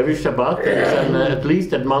every Shabbat, and at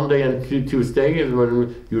least at Monday and Tuesday,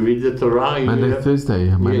 when you read the Torah, Thursday.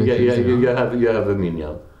 you have a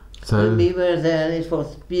minyan. So When we were there, it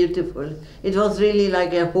was beautiful. It was really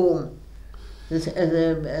like a home,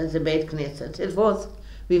 the Beit Knesset. It was,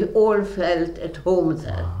 we all felt at home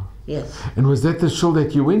there. Wow. Yes. And was that the shul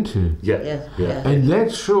that you went to? Yeah. Yes. Yeah. Yeah. And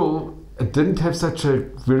that shul didn't have such a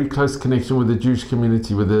very close connection with the Jewish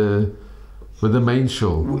community, with the main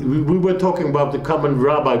shul. We were talking about the common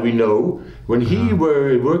rabbi we know. When he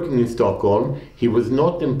were working in Stockholm, he was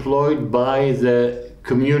not employed by the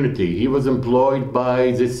community. He was employed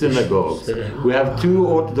by the synagogues. We have two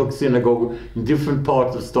Orthodox synagogues in different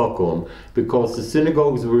parts of Stockholm because the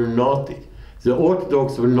synagogues were not, the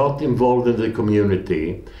Orthodox were not involved in the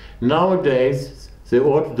community. Nowadays, the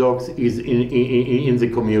Orthodox is in the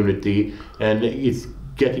community and it's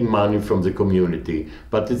getting money from the community,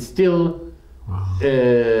 but it's still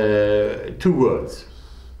two words.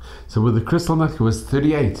 So with the Kristallnacht, it was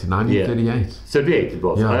 1938. 38 it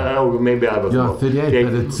was. Yeah. Maybe I was Yeah, wrong. 38,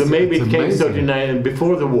 but it's, so maybe it's it came amazing. 39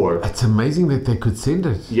 before the war. It's amazing that they could send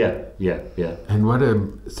it. Yeah. And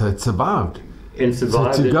so it survived. And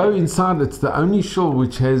survived. So to go inside, it's the only shul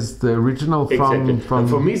which has the original Exactly. from And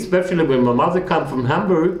for me, especially when my mother came from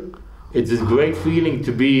Hamburg, it's a great feeling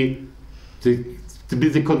to be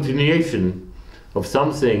the continuation of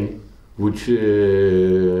something which,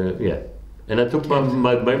 And I took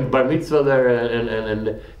my bar mitzvah there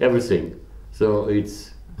and everything. So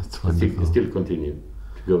it's wonderful. it still continue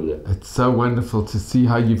to go there. It's so wonderful to see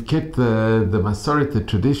how you've kept the Masoret, the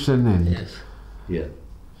tradition, and Yes.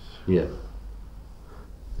 Yeah.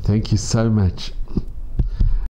 thank you so much.